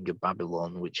see the king of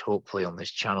Babylon, which hopefully on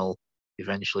this channel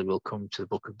eventually will come to the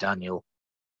book of Daniel.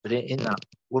 But in that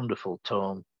wonderful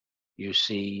tome, you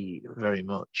see very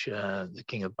much the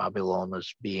king of Babylon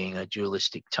as being a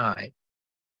dualistic type.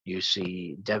 You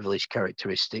see devilish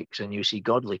characteristics and you see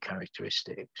godly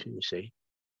characteristics. You see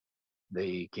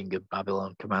the king of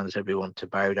Babylon commands everyone to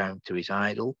bow down to his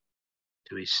idol,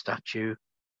 to his statue,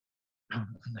 and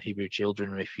the Hebrew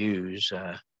children refuse.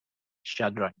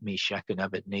 Shadrach, Meshach, and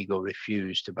Abednego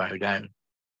refuse to bow down.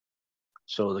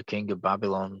 So the king of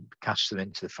Babylon casts them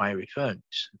into the fiery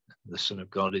furnace. The Son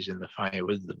of God is in the fire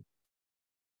with them.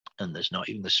 And there's not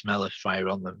even the smell of fire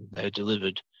on them. They're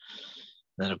delivered.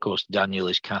 Then, of course, Daniel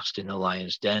is cast in the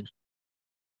lion's den.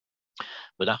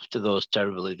 But after those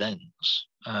terrible events,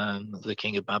 the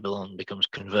king of Babylon becomes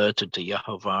converted to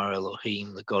Yahovah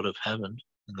Elohim, the God of heaven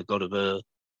and the God of earth,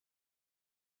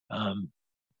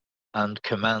 and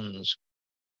commands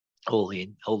all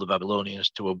the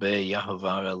Babylonians to obey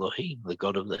Yahovah Elohim, the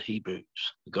God of the Hebrews,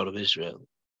 the God of Israel.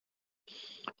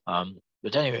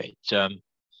 But anyway,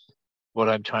 what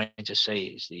I'm trying to say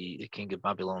is the king of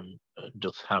Babylon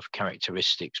doth have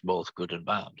characteristics both good and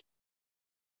bad,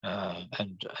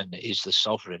 and is the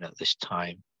sovereign at this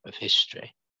time of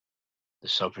history. The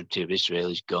sovereignty of Israel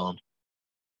is gone,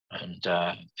 and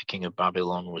the king of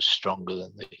Babylon was stronger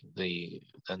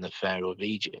than the Pharaoh of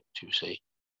Egypt. You see,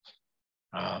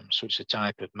 so it's a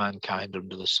type of mankind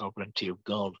under the sovereignty of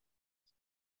God.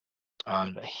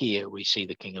 And here we see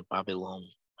the king of Babylon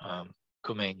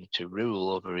coming to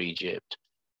rule over Egypt,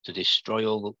 to destroy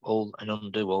all and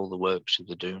undo all the works of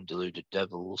the doomed, deluded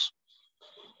devils,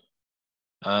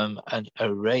 and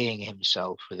arraying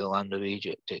himself with the land of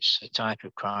Egypt. It's a type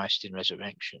of Christ in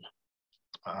resurrection,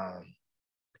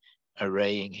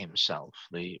 arraying himself,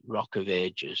 the Rock of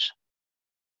Ages,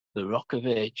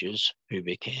 who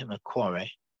became a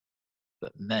quarry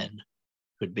that men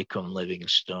could become living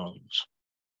stones.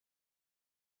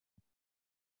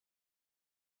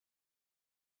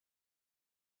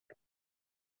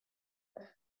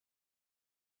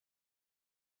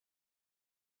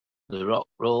 The rock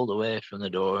rolled away from the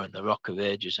door, and the Rock of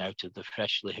Ages out of the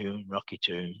freshly hewn rocky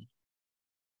tomb.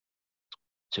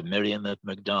 To Miriam of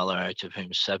Magdala, out of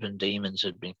whom 7 demons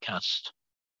had been cast.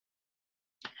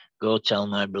 Go tell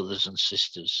my brothers and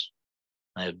sisters,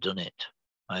 I have done it.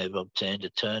 I have obtained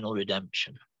eternal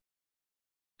redemption.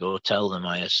 Go tell them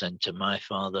I ascend to my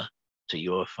Father, to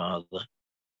your Father,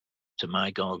 to my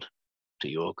God, to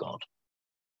your God.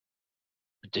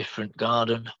 A different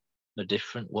garden, a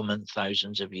different woman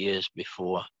thousands of years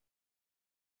before.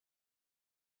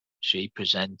 She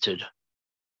presented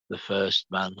the first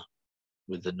man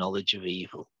with the knowledge of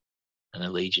evil and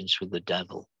allegiance with the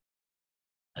devil.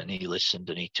 And he listened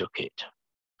and he took it.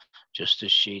 Just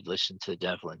as she'd listened to the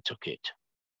devil and took it,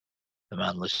 the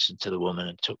man listened to the woman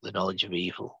and took the knowledge of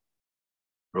evil,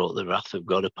 brought the wrath of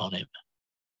God upon him,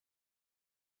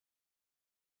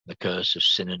 the curse of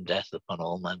sin and death upon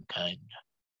all mankind.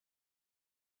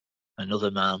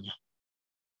 Another man,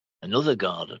 another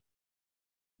garden,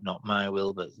 not my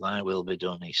will, but thy will be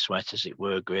done. He sweat as it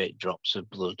were great drops of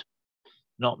blood.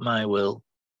 Not my will,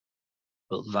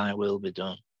 but thy will be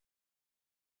done.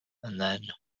 And then,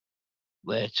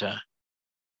 later,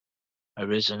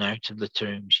 arisen out of the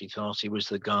tomb, she thought he was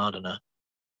the gardener.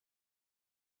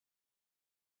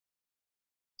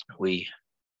 We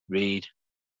read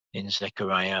in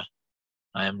Zechariah,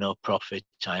 I am no prophet,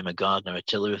 I am a gardener, a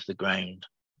tiller of the ground.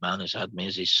 Man has had me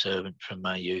as his servant from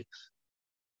my youth.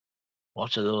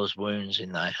 What are those wounds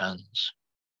in thy hands?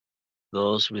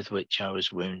 Those with which I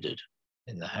was wounded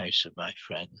in the house of my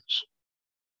friends.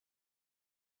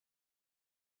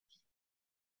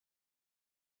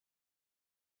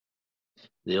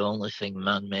 The only thing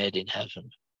man made in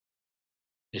heaven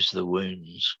is the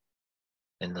wounds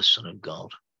in the Son of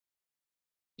God.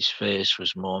 His face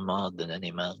was more marred than any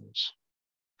man's.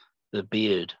 The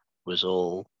beard was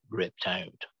all ripped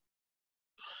out.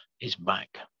 His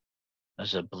back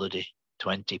as a bloody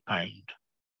 20-pound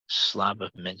slab of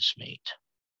mincemeat.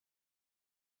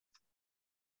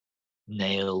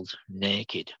 Nailed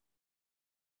naked,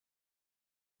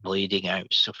 bleeding out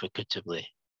suffocatively,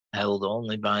 held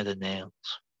only by the nails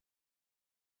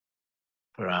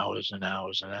for hours and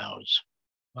hours and hours,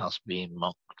 whilst being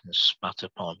mocked and spat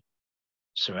upon,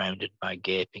 surrounded by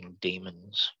gaping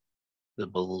demons, the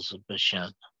bulls of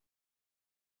Bashan.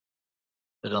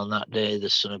 But on that day, the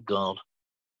Son of God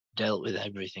dealt with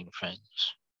everything,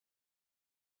 friends.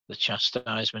 The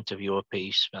chastisement of your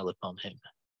peace fell upon him.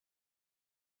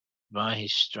 By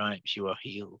his stripes you are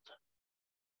healed.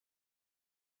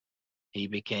 He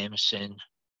became sin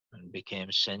and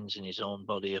became sins in his own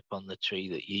body upon the tree,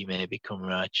 that ye may become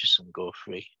righteous and go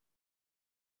free.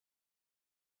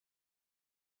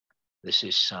 This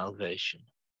is salvation.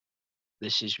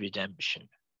 This is redemption.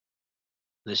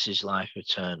 This is life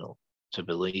eternal, to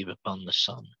believe upon the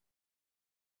Son.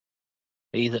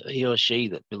 He or she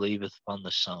that believeth upon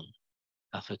the Son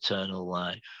hath eternal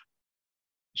life,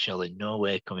 shall in no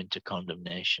way come into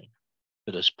condemnation,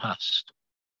 but has passed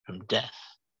from death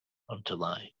unto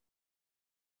life.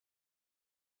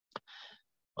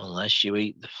 Unless you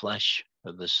eat the flesh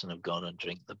of the Son of God and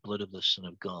drink the blood of the Son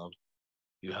of God,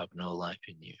 you have no life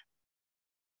in you.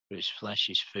 For his flesh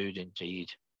is food indeed,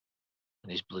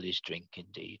 and his blood is drink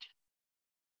indeed.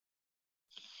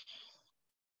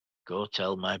 Go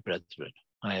tell my brethren,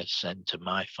 I ascend to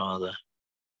my Father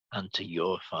and to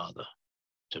your Father,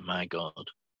 to my God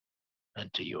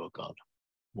and to your God.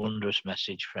 Wondrous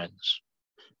message, friends.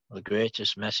 The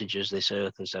greatest messages this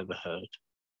earth has ever heard.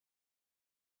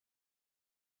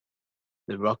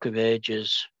 The Rock of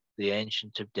Ages, the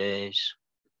Ancient of Days,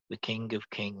 the King of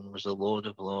Kings, the Lord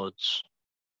of Lords,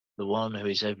 the one who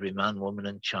is every man, woman,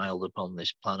 and child upon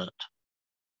this planet,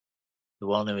 the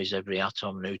one who is every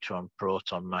atom, neutron,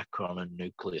 proton, macron, and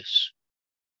nucleus,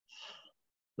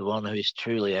 the one who is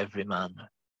truly every man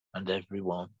and every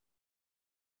one,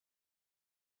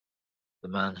 the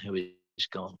man who is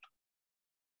God,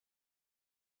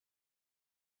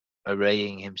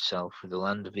 arraying himself with the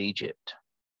land of Egypt.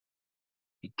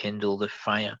 He kindled a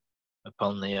fire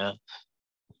upon the earth.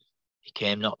 He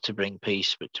came not to bring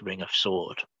peace, but to bring a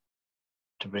sword,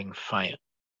 to bring fire.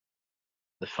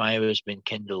 The fire has been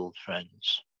kindled,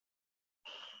 friends.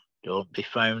 Don't be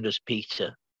found as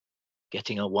Peter,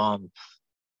 getting a warmth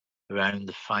around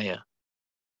the fire,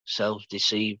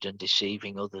 self-deceived and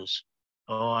deceiving others.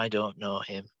 Oh, I don't know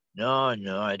him. No,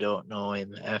 I don't know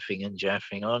him. Effing and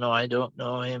jeffing. Oh, no, I don't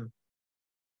know him.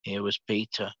 Here was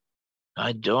Peter.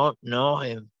 I don't know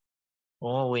him.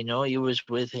 Oh, we know you was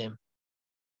with him.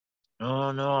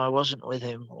 Oh, no, I wasn't with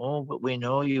him. Oh, but we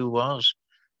know you was.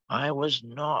 I was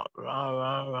not. Rah,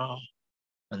 rah, rah.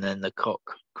 And then the cock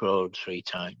crowed 3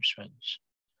 times, friends.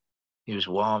 He was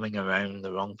warming around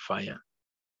the wrong fire.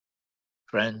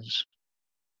 Friends,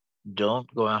 don't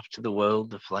go after the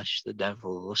world, the flesh, the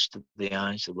devil, the lust of the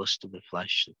eyes, the lust of the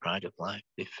flesh, the pride of life.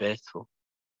 Be faithful.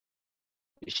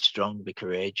 Be strong, be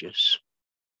courageous.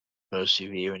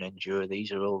 Persevere and endure.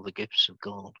 These are all the gifts of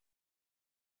God.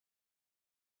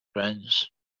 Friends,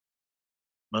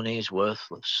 money is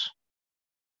worthless.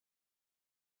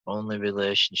 Only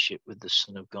relationship with the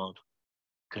Son of God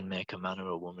can make a man or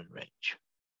a woman rich.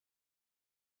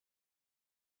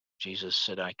 Jesus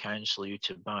said, I counsel you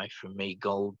to buy from me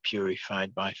gold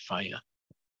purified by fire.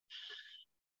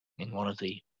 In one of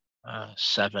the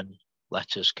 7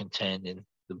 letters contained in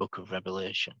the book of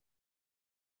Revelation.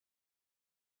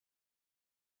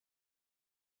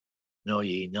 Know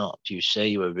ye not, you say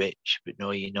you are rich, but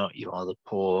know ye not, you are the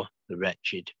poor, the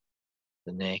wretched,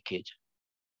 the naked.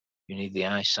 You need the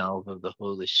eye salve of the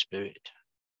Holy Spirit.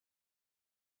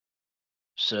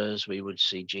 Sirs, we would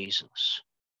see Jesus.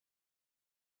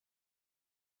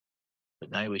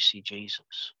 But now we see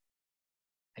Jesus,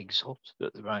 exalted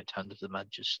at the right hand of the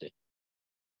Majesty.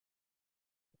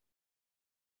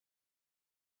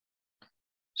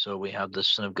 So we have the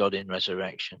Son of God in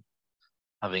resurrection,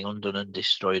 having undone and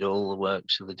destroyed all the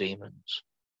works of the demons,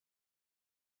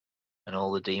 and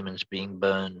all the demons being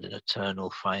burned in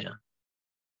eternal fire,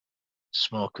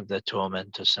 smoke of their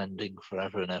torment ascending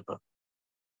forever and ever.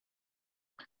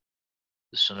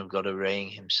 The Son of God arraying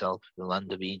himself in the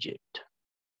land of Egypt,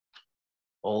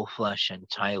 all flesh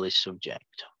entirely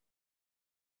subject,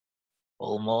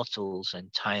 all mortals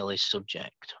entirely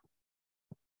subject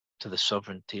to the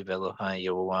sovereignty of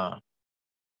Yahovah.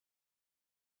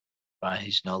 By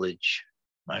his knowledge,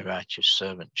 my righteous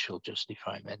servant shall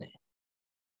justify many.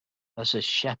 As a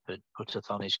shepherd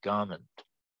putteth on his garment.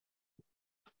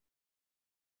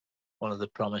 One of the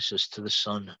promises to the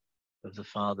Son of the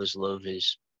Father's love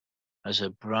is, as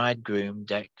a bridegroom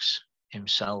decks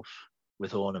himself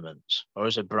with ornaments, or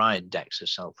as a bride decks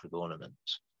herself with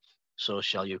ornaments, so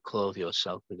shall you clothe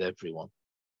yourself with everyone.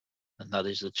 And that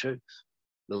is the truth.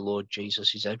 The Lord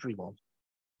Jesus is everyone,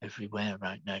 everywhere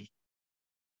right now.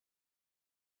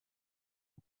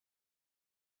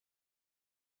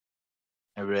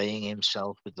 Arraying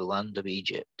himself with the land of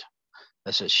Egypt,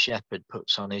 as a shepherd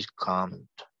puts on his garment,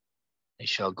 he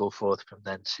shall go forth from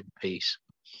thence in peace.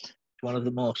 One of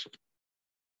the most,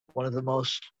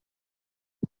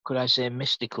 could I say,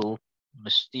 mystical,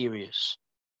 mysterious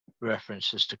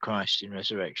references to Christ in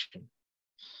resurrection.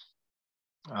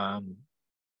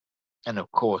 And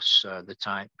of course, the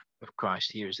type of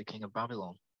Christ here is the king of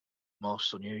Babylon.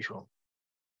 Most unusual.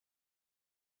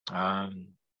 And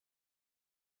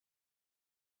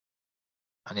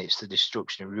it's the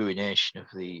destruction and ruination of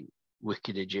the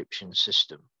wicked Egyptian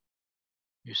system,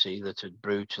 you see, that had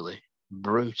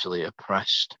brutally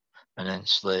oppressed and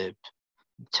enslaved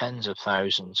tens of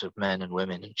thousands of men and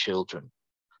women and children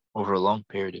over a long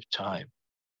period of time.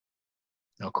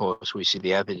 And of course, we see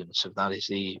the evidence of that is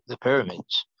the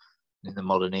pyramids. In the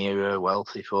modern era,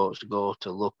 wealthy folks go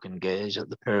to look and gaze at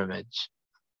the pyramids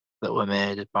that were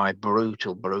made by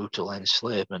brutal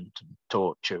enslavement and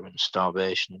torture and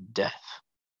starvation and death.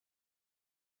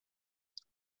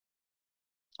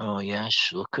 Oh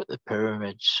yes, look at the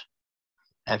pyramids.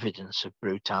 Evidence of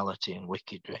brutality and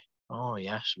wickedry. Oh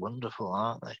yes, wonderful,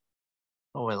 aren't they?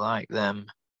 Oh, we like them.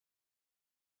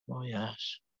 Oh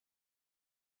yes.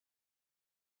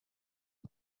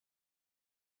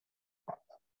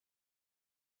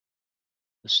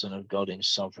 The Son of God in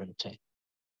sovereignty,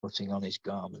 putting on his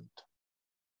garment.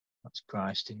 That's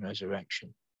Christ in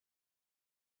resurrection.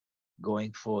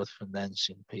 Going forth from thence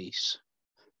in peace,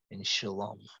 in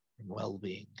shalom, in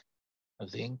well-being. Of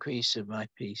the increase of my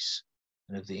peace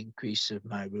and of the increase of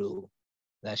my rule,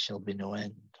 there shall be no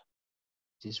end.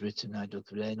 It is written, I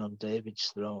doth reign on David's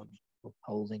throne,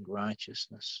 upholding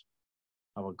righteousness.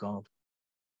 Our God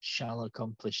shall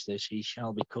accomplish this. He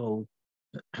shall be called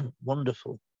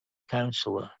Wonderful,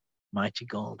 Counselor, Mighty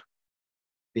God,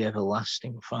 the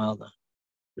Everlasting Father,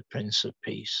 the Prince of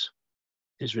Peace.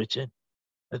 It is written,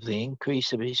 of the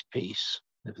increase of his peace,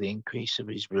 of the increase of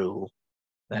his rule,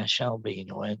 there shall be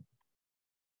no end.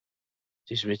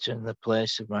 It is written, the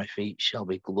place of my feet shall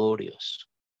be glorious.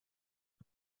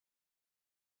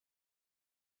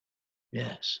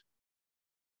 Yes.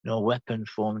 No weapon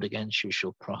formed against you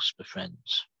shall prosper,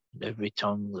 friends, and every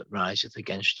tongue that riseth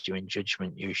against you in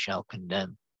judgment you shall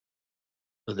condemn.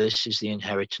 For this is the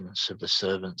inheritance of the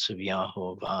servants of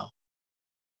Yahovah,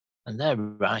 and their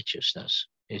righteousness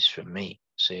is from me,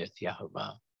 saith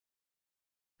Yahovah.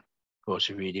 Of course,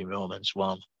 we read in Romans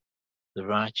 1, the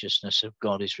righteousness of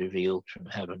God is revealed from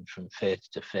heaven, from faith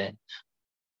to faith.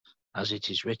 As it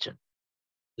is written,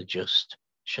 the just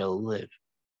shall live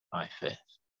by faith.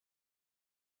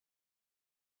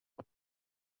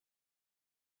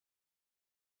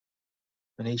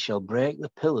 And he shall break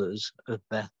the pillars of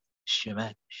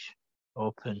SheMesh.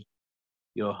 Open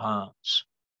your hearts,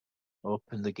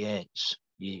 open the gates,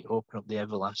 ye open up the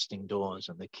everlasting doors,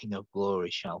 and the King of glory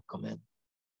shall come in.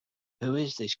 Who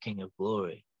is this King of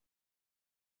glory?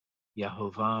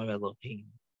 Yahovah Elohim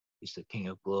is the King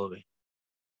of glory.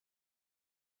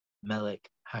 Melech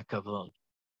HaKavod,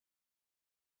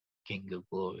 King of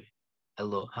glory.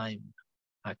 Elohim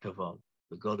HaKavod,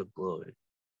 the God of glory.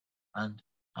 And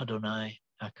Adonai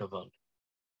HaKavod,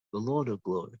 the Lord of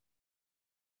glory.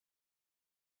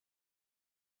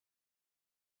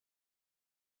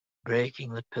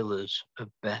 Breaking the pillars of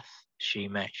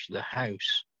SheMesh, the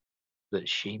house that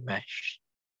she meshed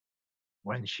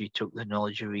when she took the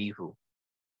knowledge of evil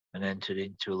and entered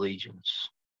into allegiance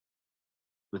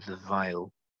with the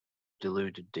vile,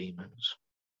 deluded demons.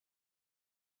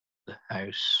 The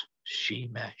house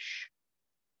SheMesh,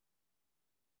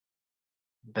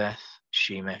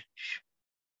 SheMesh,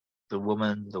 the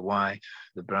woman, the wife,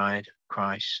 the bride of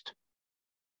Christ,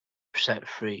 set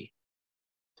free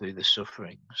through the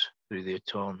sufferings, through the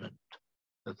atonement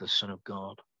of the Son of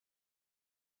God.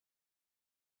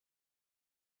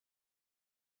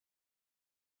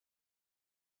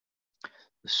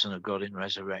 The Son of God in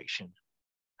resurrection,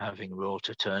 having wrought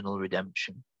eternal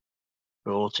redemption,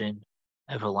 brought in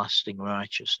everlasting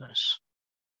righteousness,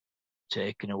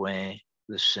 taken away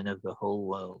the sin of the whole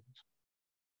world.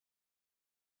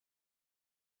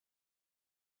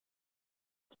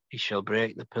 He shall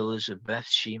break the pillars of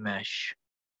SheMesh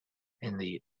in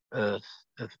the earth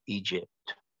of Egypt.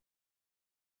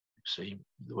 See,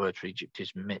 the word for Egypt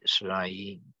is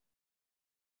Mitzrayim.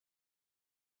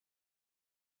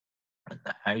 And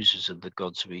the houses of the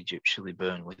gods of Egypt shall be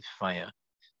burned with fire.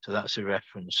 So that's a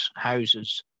reference.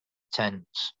 Houses,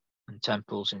 tents, and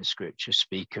temples in Scripture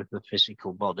speak of the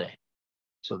physical body.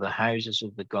 So the houses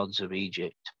of the gods of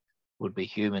Egypt would be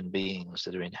human beings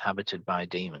that are inhabited by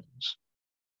demons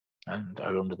and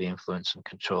are under the influence and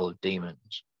control of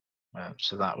demons.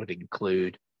 So that would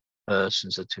include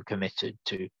persons that are committed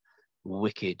to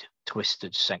wicked,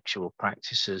 twisted sexual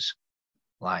practices,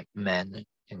 like men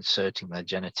inserting their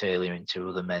genitalia into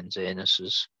other men's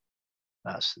anuses.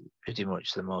 That's pretty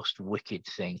much the most wicked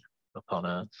thing upon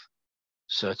earth.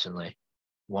 Certainly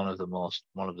one of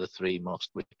the three most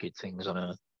wicked things on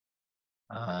earth.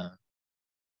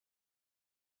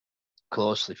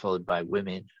 Closely followed by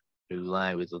women who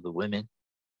lie with other women,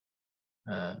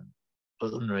 but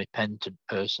unrepentant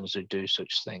persons who do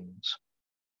such things.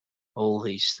 All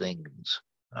these things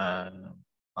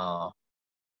are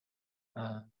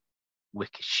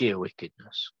sheer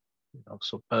wickedness.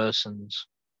 So persons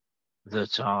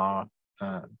that are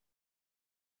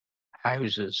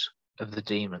houses of the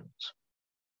demons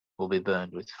will be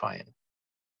burned with fire.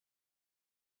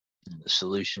 And the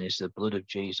solution is the blood of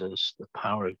Jesus, the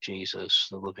power of Jesus,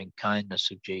 the loving kindness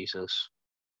of Jesus,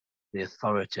 the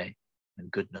authority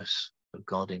and goodness of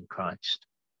God in Christ.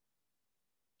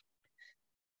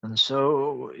 And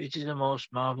so it is a most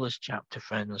marvelous chapter,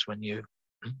 friends, when you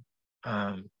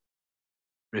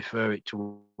refer it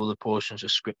to other portions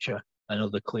of Scripture and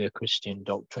other clear Christian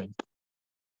doctrine.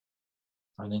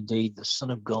 And indeed, the Son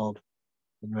of God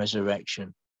in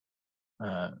resurrection,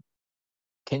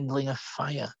 kindling a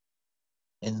fire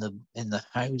in the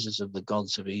houses of the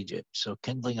gods of Egypt. So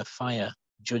kindling a fire,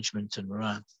 judgment and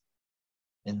wrath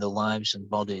in the lives and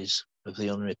bodies of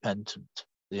the unrepentant,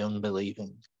 the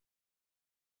unbelieving,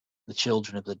 the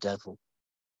children of the devil.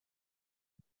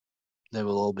 They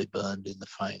will all be burned in the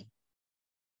fire.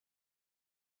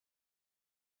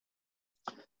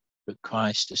 But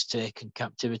Christ has taken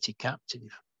captivity captive.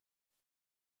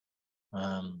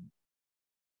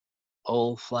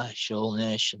 All flesh, all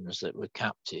nations that were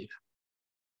captive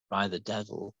by the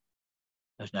devil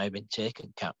have now been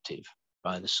taken captive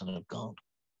by the Son of God.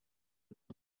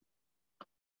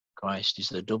 Christ is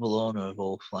the double owner of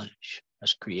all flesh,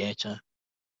 as creator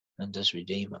and as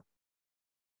redeemer.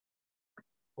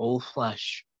 All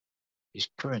flesh is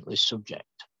currently subject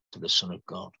to the Son of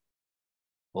God.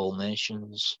 All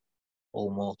nations,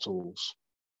 all mortals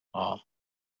are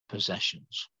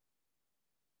possessions.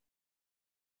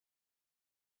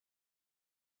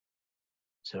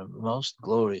 It's a most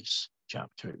glorious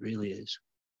chapter, it really is.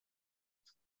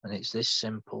 And it's this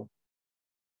simple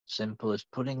as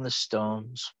putting the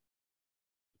stones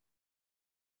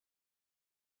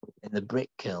in the brick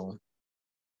kiln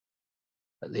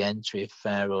at the entry of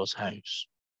Pharaoh's house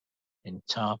in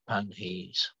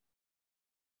Tahpanhes.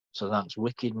 So that's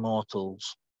wicked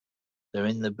mortals. They're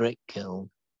in the brick kiln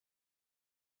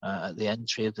at the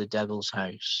entry of the devil's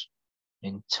house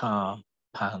in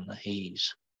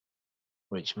Tahpanhes,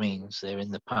 which means they're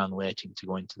in the pan waiting to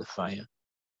go into the fire.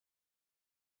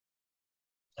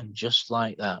 And just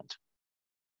like that,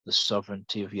 the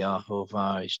sovereignty of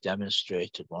Yahovah is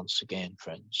demonstrated once again,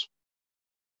 friends,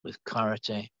 with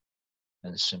clarity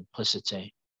and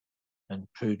simplicity and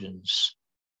prudence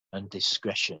and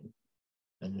discretion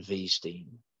and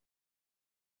wisdom.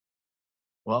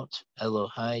 What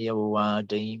Elohim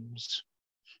deems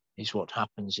is what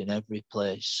happens in every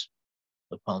place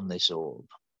upon this orb.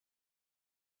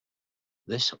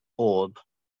 This orb,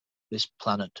 this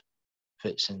planet,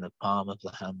 fits in the palm of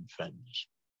the hand, friends.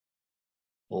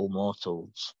 All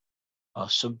mortals are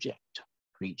subject,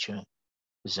 creature,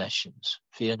 possessions.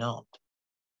 Fear not.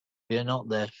 Fear not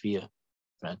their fear,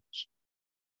 friends.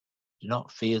 Do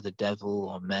not fear the devil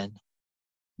or men.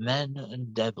 Men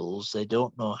and devils, they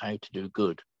don't know how to do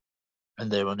good, and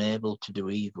they're unable to do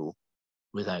evil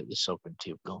without the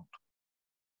sovereignty of God.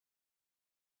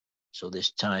 So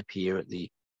this type here at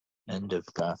the end of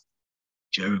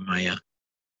Jeremiah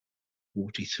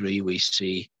 43, we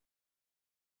see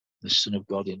the Son of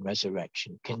God in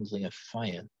resurrection, kindling a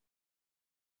fire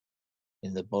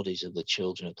in the bodies of the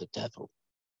children of the devil.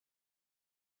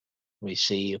 We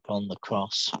see upon the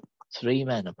cross, 3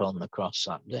 men upon the cross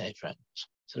that day, friends.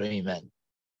 3 men.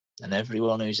 And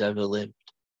everyone who's ever lived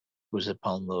was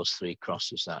upon those 3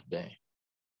 crosses that day.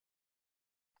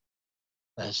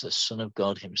 There's the Son of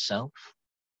God himself.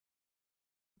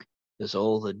 There's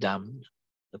all the damned,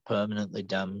 the permanently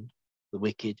damned, the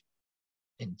wicked,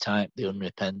 in type the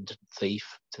unrepentant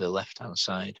thief to the left-hand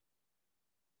side.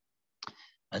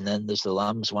 And then there's the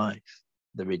Lamb's wife,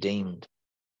 the redeemed.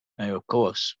 Now, of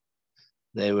course,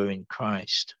 they were in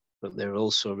Christ, but they're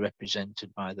also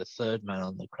represented by the 3rd man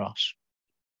on the cross.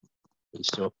 He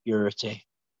saw purity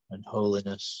and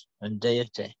holiness and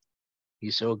deity.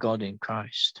 He saw God in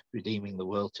Christ, redeeming the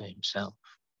world to himself.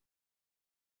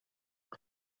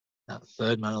 That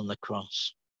 3rd man on the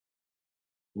cross,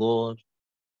 Lord,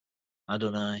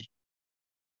 Adonai,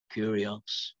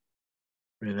 Kurios,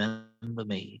 remember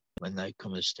me when thou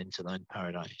comest into thine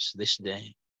paradise. This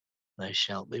day thou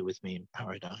shalt be with me in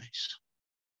paradise.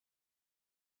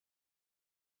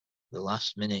 The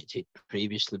last minute he'd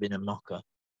previously been a mocker.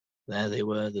 There they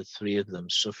were, the 3 of them,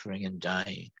 suffering and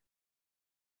dying.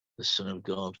 The Son of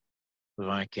God,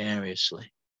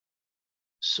 vicariously,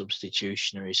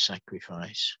 substitutionary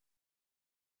sacrifice,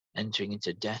 entering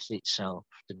into death itself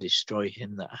to destroy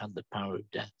him that had the power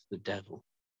of death, the devil,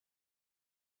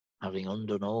 having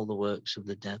undone all the works of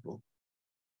the devil.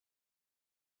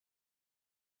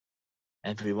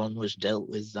 Everyone was dealt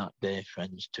with that day,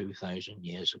 friends, 2,000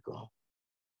 years ago.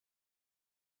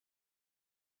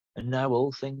 And now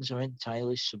all things are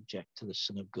entirely subject to the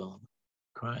Son of God,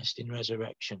 Christ in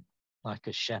resurrection, like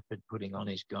a shepherd putting on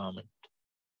his garment.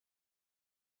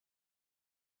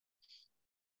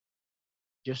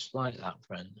 Just like that,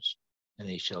 friends. And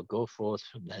he shall go forth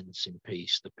from thence in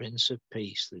peace, the Prince of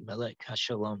Peace, the Melech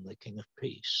HaShalom, the King of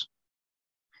Peace,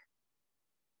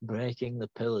 breaking the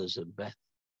pillars of Beth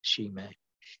SheMesh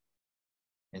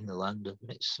in the land of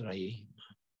Mitzrayim,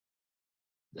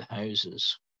 the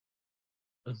houses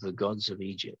of the gods of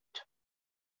Egypt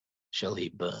shall he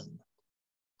burn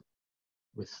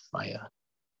with fire.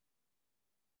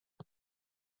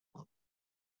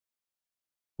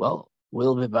 Well,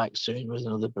 we'll be back soon with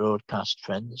another broadcast,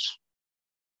 friends.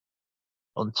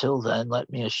 Until then, let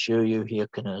me assure you,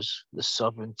 hearkeners, the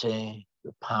sovereignty,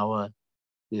 the power,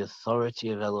 the authority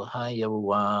of Elohai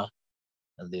Yahovah,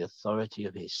 and the authority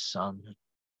of his Son,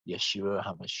 Yeshua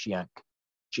HaMashiach,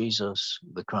 Jesus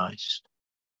the Christ,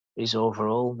 is over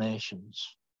all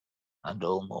nations and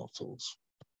all mortals.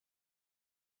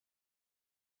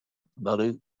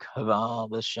 Baruch haba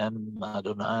b'shem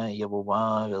Adonai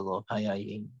Yahovah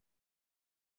Elohayim.